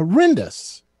horrendous.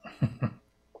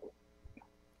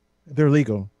 They're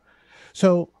legal.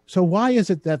 So why is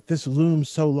it that this looms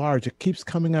so large? It keeps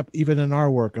coming up even in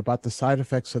our work about the side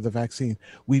effects of the vaccine.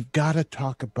 We've got to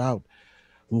talk about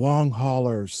long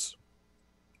haulers.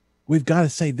 We've got to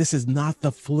say this is not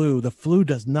the flu. The flu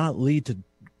does not lead to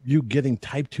you getting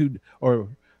type 2, or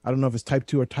I don't know if it's type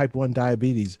 2 or type 1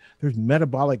 diabetes. There's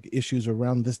metabolic issues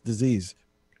around this disease,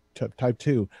 type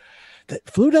 2. The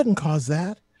flu doesn't cause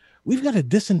that. We've got to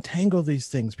disentangle these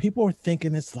things. People are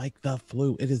thinking it's like the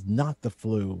flu. It is not the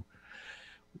flu.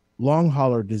 Long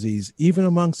hauler disease, even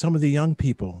among some of the young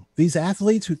people. These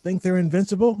athletes who think they're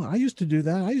invincible, I used to do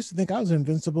that. I used to think I was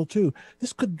invincible too.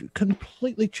 This could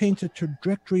completely change the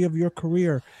trajectory of your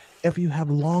career if you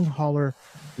have long hauler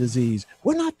disease.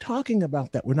 We're not talking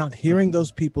about that. We're not hearing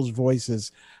those people's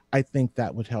voices. I think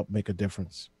that would help make a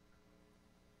difference.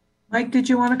 Mike, did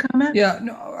you want to comment? Yeah,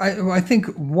 no, I think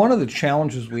one of the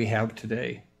challenges we have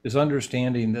today is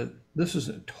understanding that this is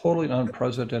a totally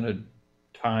unprecedented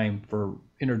time for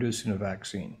introducing a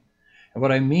vaccine. And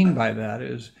what I mean by that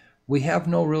is we have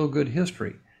no real good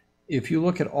history. If you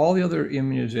look at all the other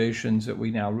immunizations that we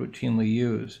now routinely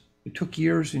use, it took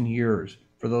years and years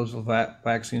for those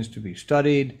vaccines to be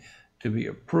studied, to be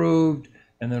approved,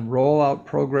 and then roll out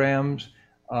programs.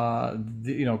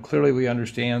 Clearly we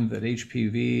understand that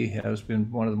HPV has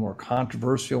been one of the more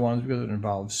controversial ones because it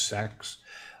involves sex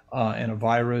and a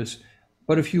virus.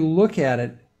 But if you look at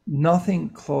it, nothing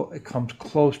comes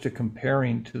close to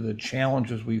comparing to the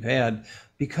challenges we've had,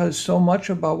 because so much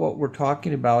about what we're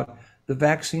talking about, the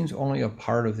vaccine's only a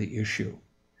part of the issue.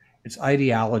 It's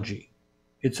ideology.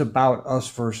 It's about us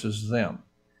versus them.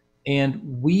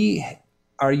 And we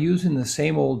are using the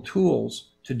same old tools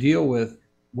to deal with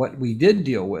what we did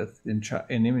deal with in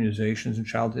immunizations and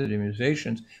childhood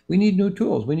immunizations. We need new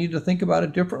tools. We need to think about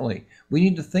it differently. We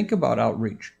need to think about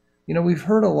outreach. You know, we've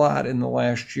heard a lot in the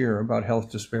last year about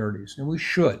health disparities, and we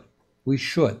should. We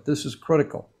should. This is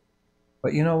critical.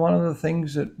 But you know, one of the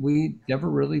things that we never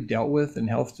really dealt with in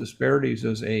health disparities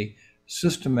as a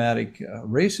systematic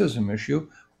racism issue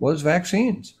was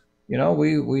vaccines. You know,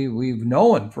 we've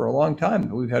known for a long time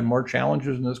that we've had more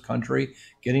challenges in this country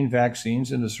getting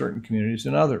vaccines into certain communities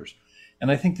than others. And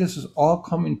I think this is all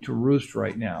coming to roost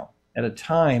right now at a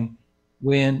time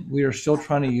when we are still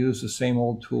trying to use the same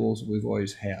old tools that we've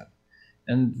always had.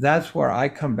 And that's where I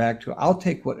come back to, I'll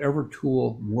take whatever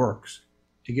tool works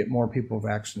to get more people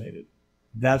vaccinated.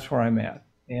 That's where I'm at.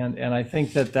 And I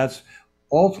think that that's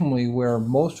ultimately where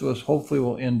most of us hopefully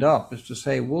will end up, is to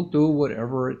say, we'll do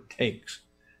whatever it takes.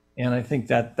 And I think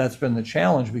that that's been the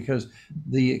challenge, because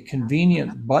the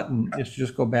convenient button is to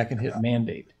just go back and hit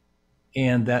mandate.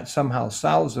 And that somehow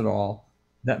solves it all.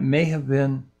 That may have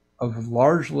been a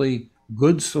largely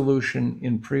good solution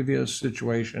in previous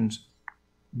situations.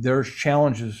 There's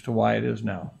challenges to why it is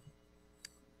now.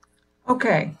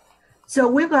 Okay, so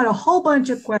we've got a whole bunch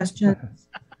of questions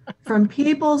from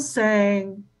people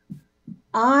saying,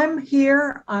 I'm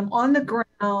here, I'm on the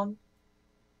ground,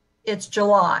 it's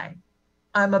July.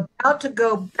 I'm about to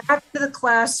go back to the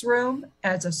classroom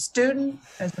as a student,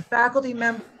 as a faculty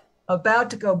member, about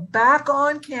to go back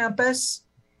on campus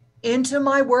into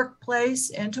my workplace,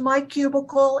 into my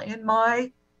cubicle, in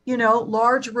my,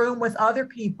 large room with other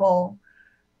people.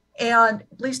 And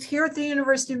at least here at the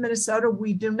University of Minnesota,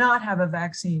 we do not have a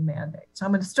vaccine mandate. So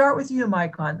I'm going to start with you,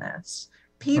 Mike, on this.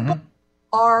 People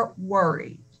are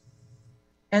worried,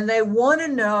 and they want to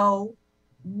know,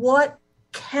 what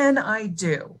can I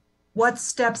do? What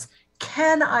steps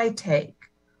can I take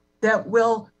that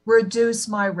will reduce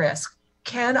my risk?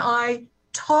 Can I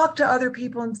talk to other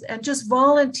people and just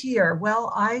volunteer?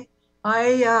 Well, I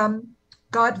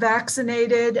got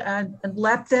vaccinated and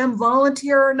let them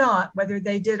volunteer or not, whether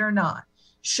they did or not.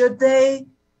 Should they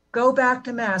go back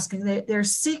to masking? They're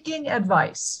seeking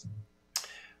advice.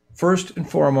 First and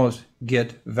foremost,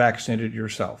 get vaccinated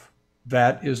yourself.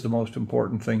 That is the most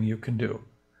important thing you can do.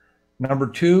 Number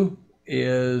two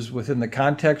is, within the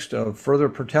context of further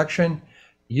protection,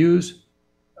 use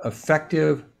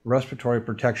effective respiratory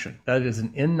protection. That is an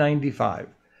N95.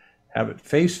 Have it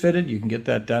face fitted. You can get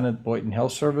that done at Boynton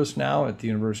Health Service now at the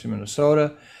University of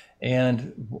Minnesota.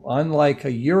 And unlike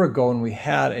a year ago when we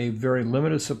had a very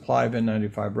limited supply of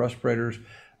N95 respirators,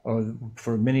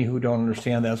 for many who don't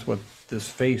understand, that's what this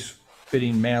face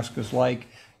fitting mask is like.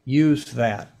 Use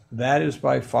that. That is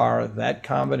by far that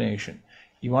combination.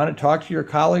 You want to talk to your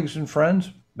colleagues and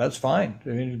friends? That's fine. I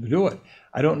mean, do it.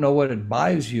 I don't know what it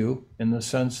buys you, in the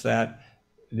sense that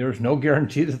there's no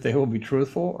guarantee that they will be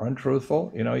truthful or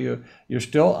untruthful. You're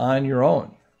still on your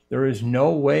own. There is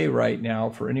no way right now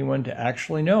for anyone to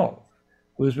actually know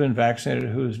who's been vaccinated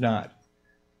and who's not.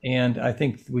 And I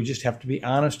think we just have to be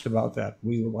honest about that.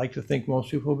 We would like to think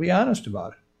most people will be honest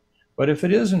about it. But if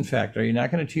it is, in fact, are you not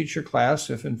going to teach your class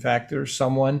if, in fact, there's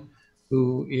someone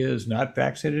who is not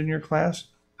vaccinated in your class?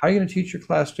 How are you going to teach your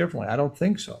class differently? I don't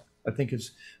think so. I think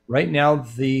it's right now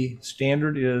the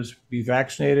standard is be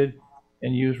vaccinated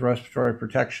and use respiratory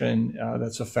protection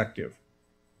that's effective.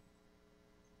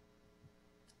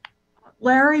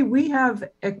 Larry, we have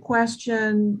a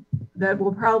question that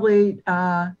will probably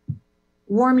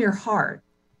warm your heart.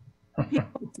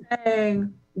 People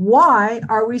saying, why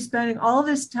are we spending all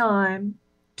this time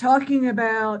talking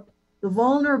about the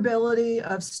vulnerability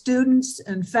of students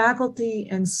and faculty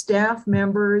and staff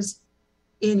members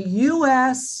in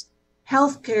U.S.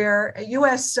 healthcare,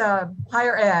 U.S.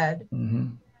 higher ed,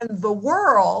 and the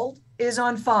world is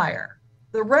on fire,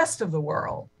 the rest of the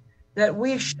world, that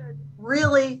we should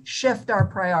really shift our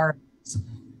priorities.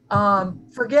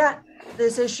 Forget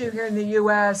this issue here in the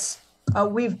U.S.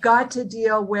 We've got to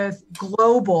deal with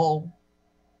global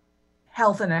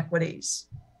health inequities.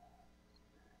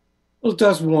 Well, it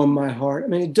does warm my heart. I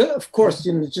mean, of course,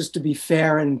 just to be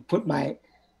fair and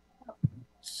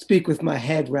speak with my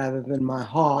head rather than my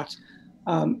heart,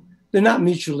 they're not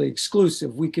mutually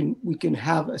exclusive. We can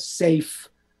have a safe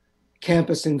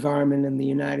campus environment in the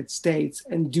United States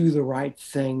and do the right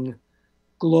thing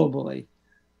globally.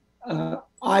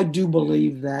 I do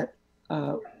believe that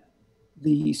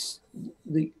the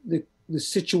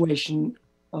situation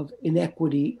of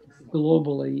inequity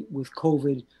globally with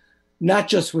COVID, not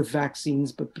just with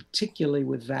vaccines, but particularly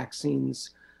with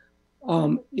vaccines,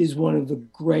 is one of the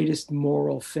greatest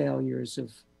moral failures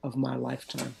of my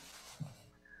lifetime.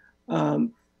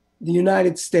 The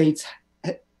United States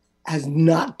has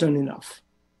not done enough.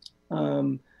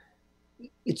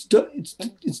 It's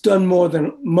done more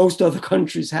than most other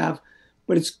countries have,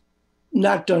 but it's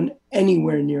not done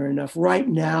anywhere near enough. Right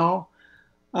now,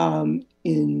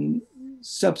 in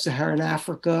sub-Saharan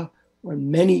Africa,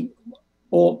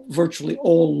 or virtually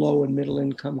all low and middle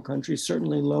income countries,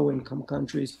 certainly low income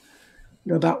countries,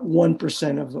 about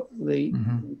 1% of the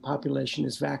population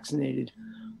is vaccinated.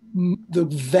 The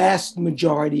vast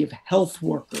majority of health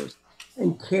workers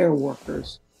and care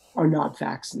workers are not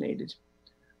vaccinated.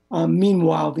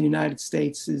 Meanwhile, the United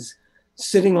States is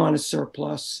sitting on a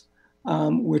surplus.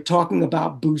 We're talking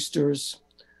about boosters.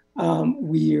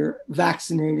 We're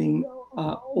vaccinating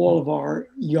all of our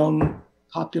young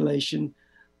population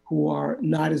who are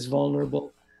not as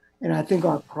vulnerable. And I think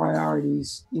our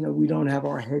priorities, we don't have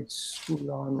our heads screwed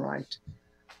on right.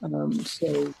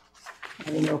 So I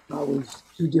don't know if I was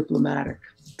too diplomatic.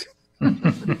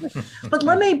 But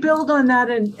let me build on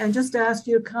that and just ask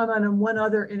you to comment on one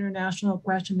other international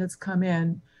question that's come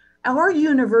in. Our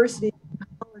university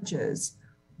colleges,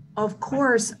 of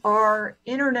course, are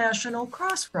international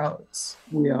crossroads.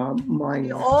 We are mining.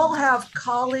 We all have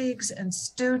colleagues and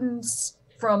students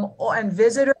and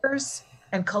visitors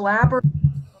and collaborators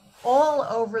all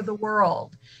over the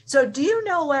world. So do you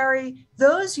know, Larry,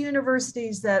 those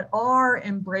universities that are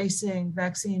embracing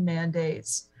vaccine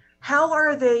mandates, how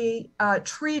are they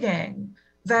treating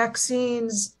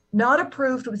vaccines not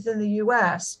approved within the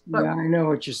US? But yeah, I know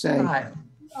what you're saying.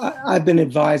 I've been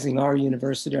advising our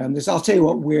university on this. I'll tell you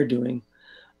what we're doing.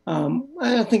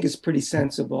 I think it's pretty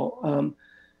sensible.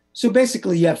 So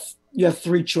basically, you have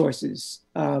three choices.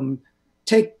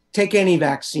 Take any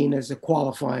vaccine as a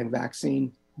qualifying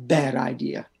vaccine. Bad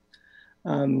idea.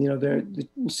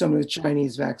 Some of the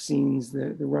Chinese vaccines,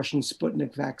 the Russian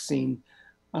Sputnik vaccine,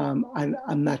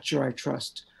 I'm not sure I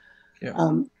trust.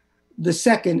 Yeah. The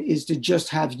second is to just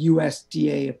have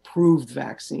USDA approved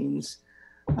vaccines.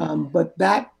 But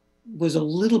that was a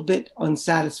little bit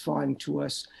unsatisfying to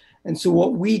us. And so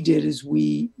what we did is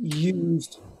we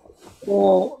used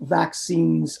all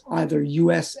vaccines, either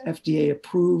US FDA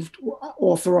approved,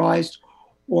 authorized,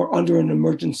 or under an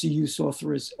emergency use or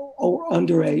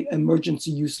under a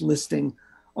emergency use listing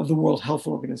of the World Health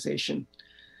Organization.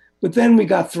 But then we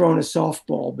got thrown a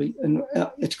softball,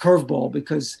 it's curveball,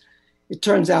 because it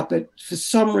turns out that for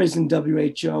some reason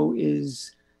WHO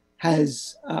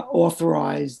has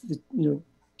authorized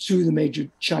two of the major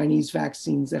Chinese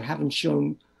vaccines that haven't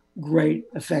shown great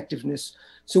effectiveness.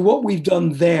 So what we've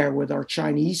done there with our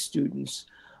Chinese students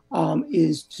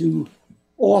is to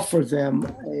offer them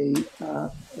an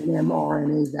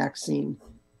mRNA vaccine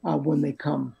when they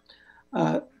come.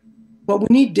 But we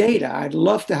need data. I'd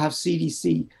love to have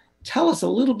CDC tell us a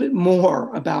little bit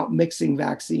more about mixing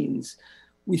vaccines.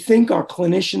 We think our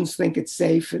clinicians think it's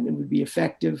safe and it would be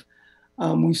effective.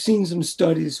 We've seen some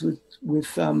studies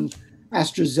with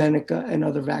AstraZeneca and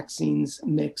other vaccines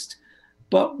mixed,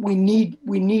 but we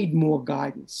need more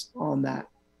guidance on that.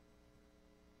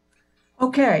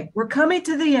 Okay, we're coming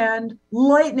to the end.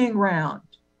 Lightning round.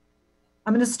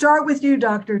 I'm going to start with you,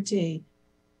 Dr. T.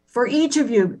 For each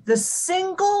of you, the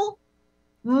single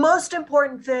most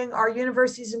important thing our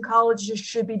universities and colleges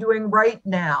should be doing right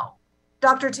now.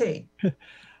 Dr. T.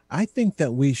 I think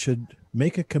that we should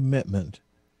make a commitment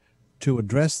to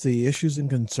address the issues and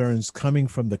concerns coming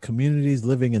from the communities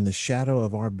living in the shadow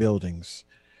of our buildings.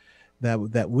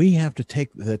 That we have to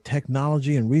take the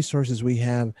technology and resources we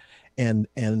have and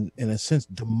in a sense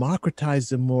democratize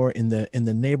them more in the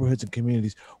neighborhoods and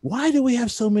communities. Why do we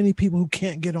have so many people who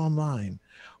can't get online?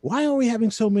 Why are we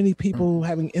having so many people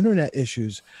having internet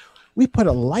issues? We put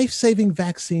a life-saving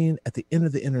vaccine at the end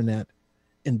of the internet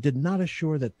and did not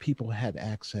assure that people had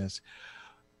access.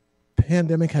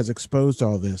 Pandemic has exposed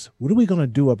all this. What are we going to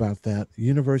do about that?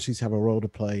 Universities have a role to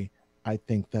play. I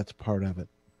think that's part of it.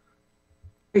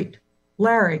 Great.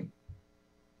 Larry.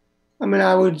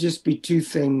 I would just be two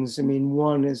things.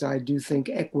 One is I do think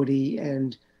equity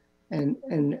and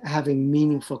having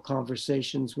meaningful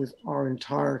conversations with our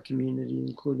entire community,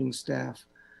 including staff,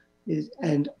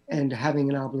 and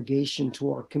having an obligation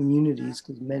to our communities,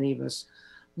 because many of us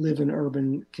live in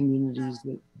urban communities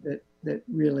that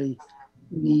really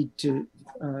need to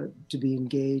be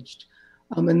engaged.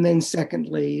 And then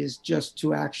secondly is just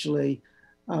to actually,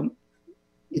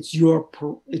 it's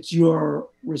your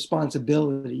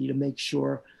responsibility to make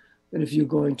sure that if you're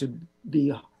going to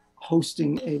be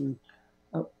hosting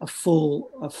a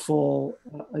full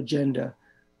agenda,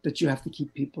 that you have to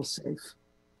keep people safe.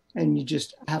 And you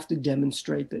just have to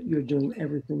demonstrate that you're doing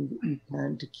everything that you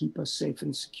can to keep us safe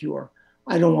and secure.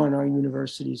 I don't want our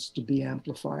universities to be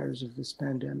amplifiers of this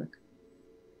pandemic.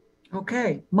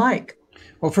 Okay, Mike.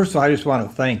 Well, first of all, I just want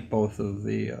to thank both of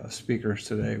the speakers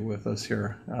today with us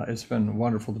here. It's been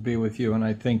wonderful to be with you. And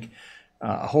I think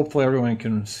hopefully everyone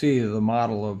can see the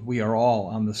model of we are all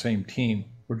on the same team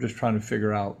We're just trying to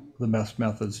figure out the best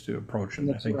methods to approach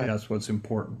it. I think right. that's what's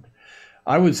important.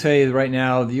 I would say right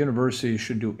now the universities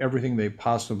should do everything they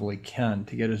possibly can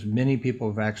to get as many people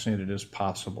vaccinated as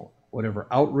possible. Whatever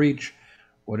outreach,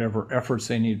 whatever efforts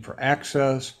they need for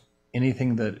access,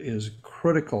 anything that is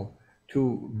critical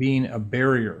to being a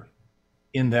barrier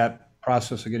in that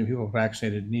process of getting people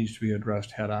vaccinated needs to be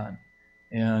addressed head on.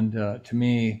 And to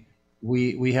me,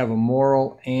 we have a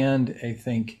moral and I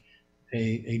think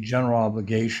a general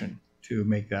obligation to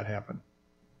make that happen.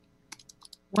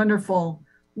 Wonderful.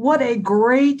 What a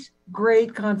great,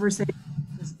 great conversation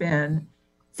has been.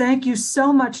 Thank you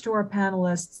so much to our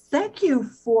panelists. Thank you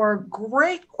for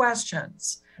great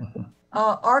questions.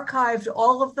 Archived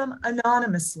all of them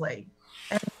anonymously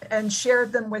and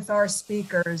shared them with our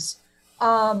speakers.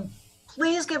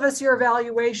 Please give us your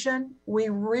evaluation. We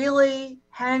really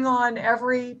hang on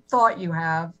every thought you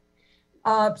have.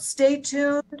 Stay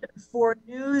tuned for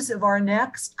news of our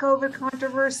next COVID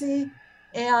controversy,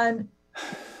 and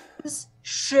please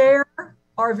share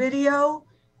our video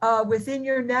within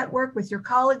your network with your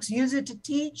colleagues. Use it to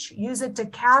teach, use it to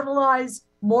catalyze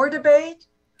more debate,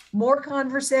 more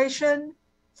conversation.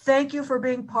 Thank you for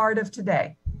being part of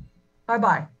today.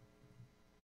 Bye-bye.